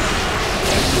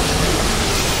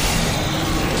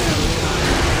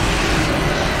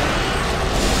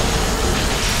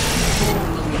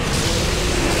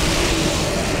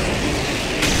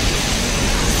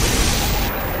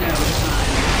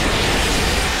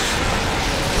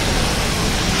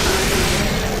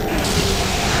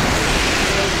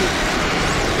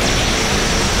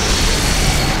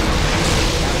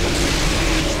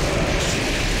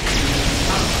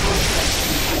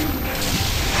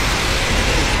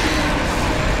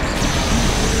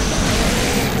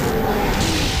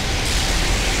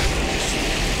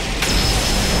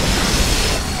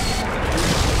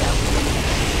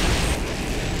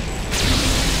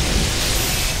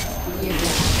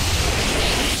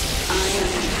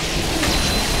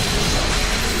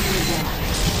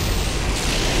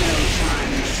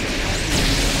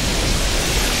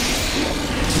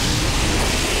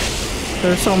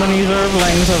 There's so many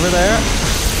zerglings over there.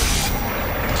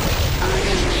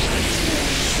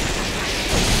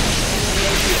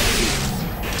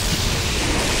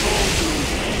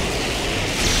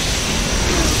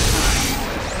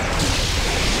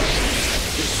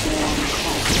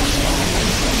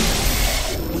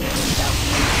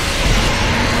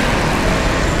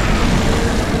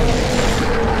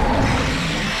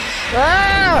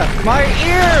 Ah! My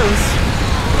ears!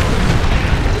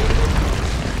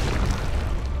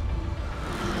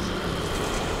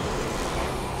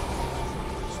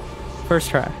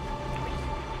 First try.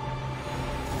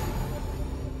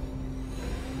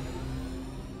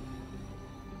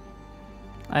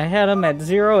 I had him at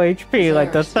 0 HP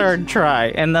like the third try,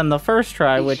 and then the first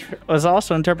try, which was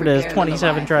also interpreted as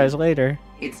 27 tries later.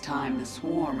 It's time the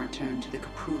swarm returned to the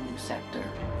Kapulu sector.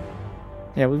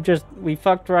 Yeah, we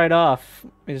fucked right off,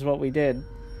 is what we did.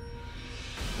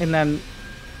 And then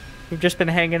we've just been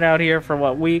hanging out here for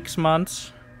what, weeks,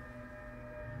 months?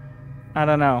 I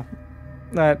don't know.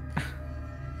 That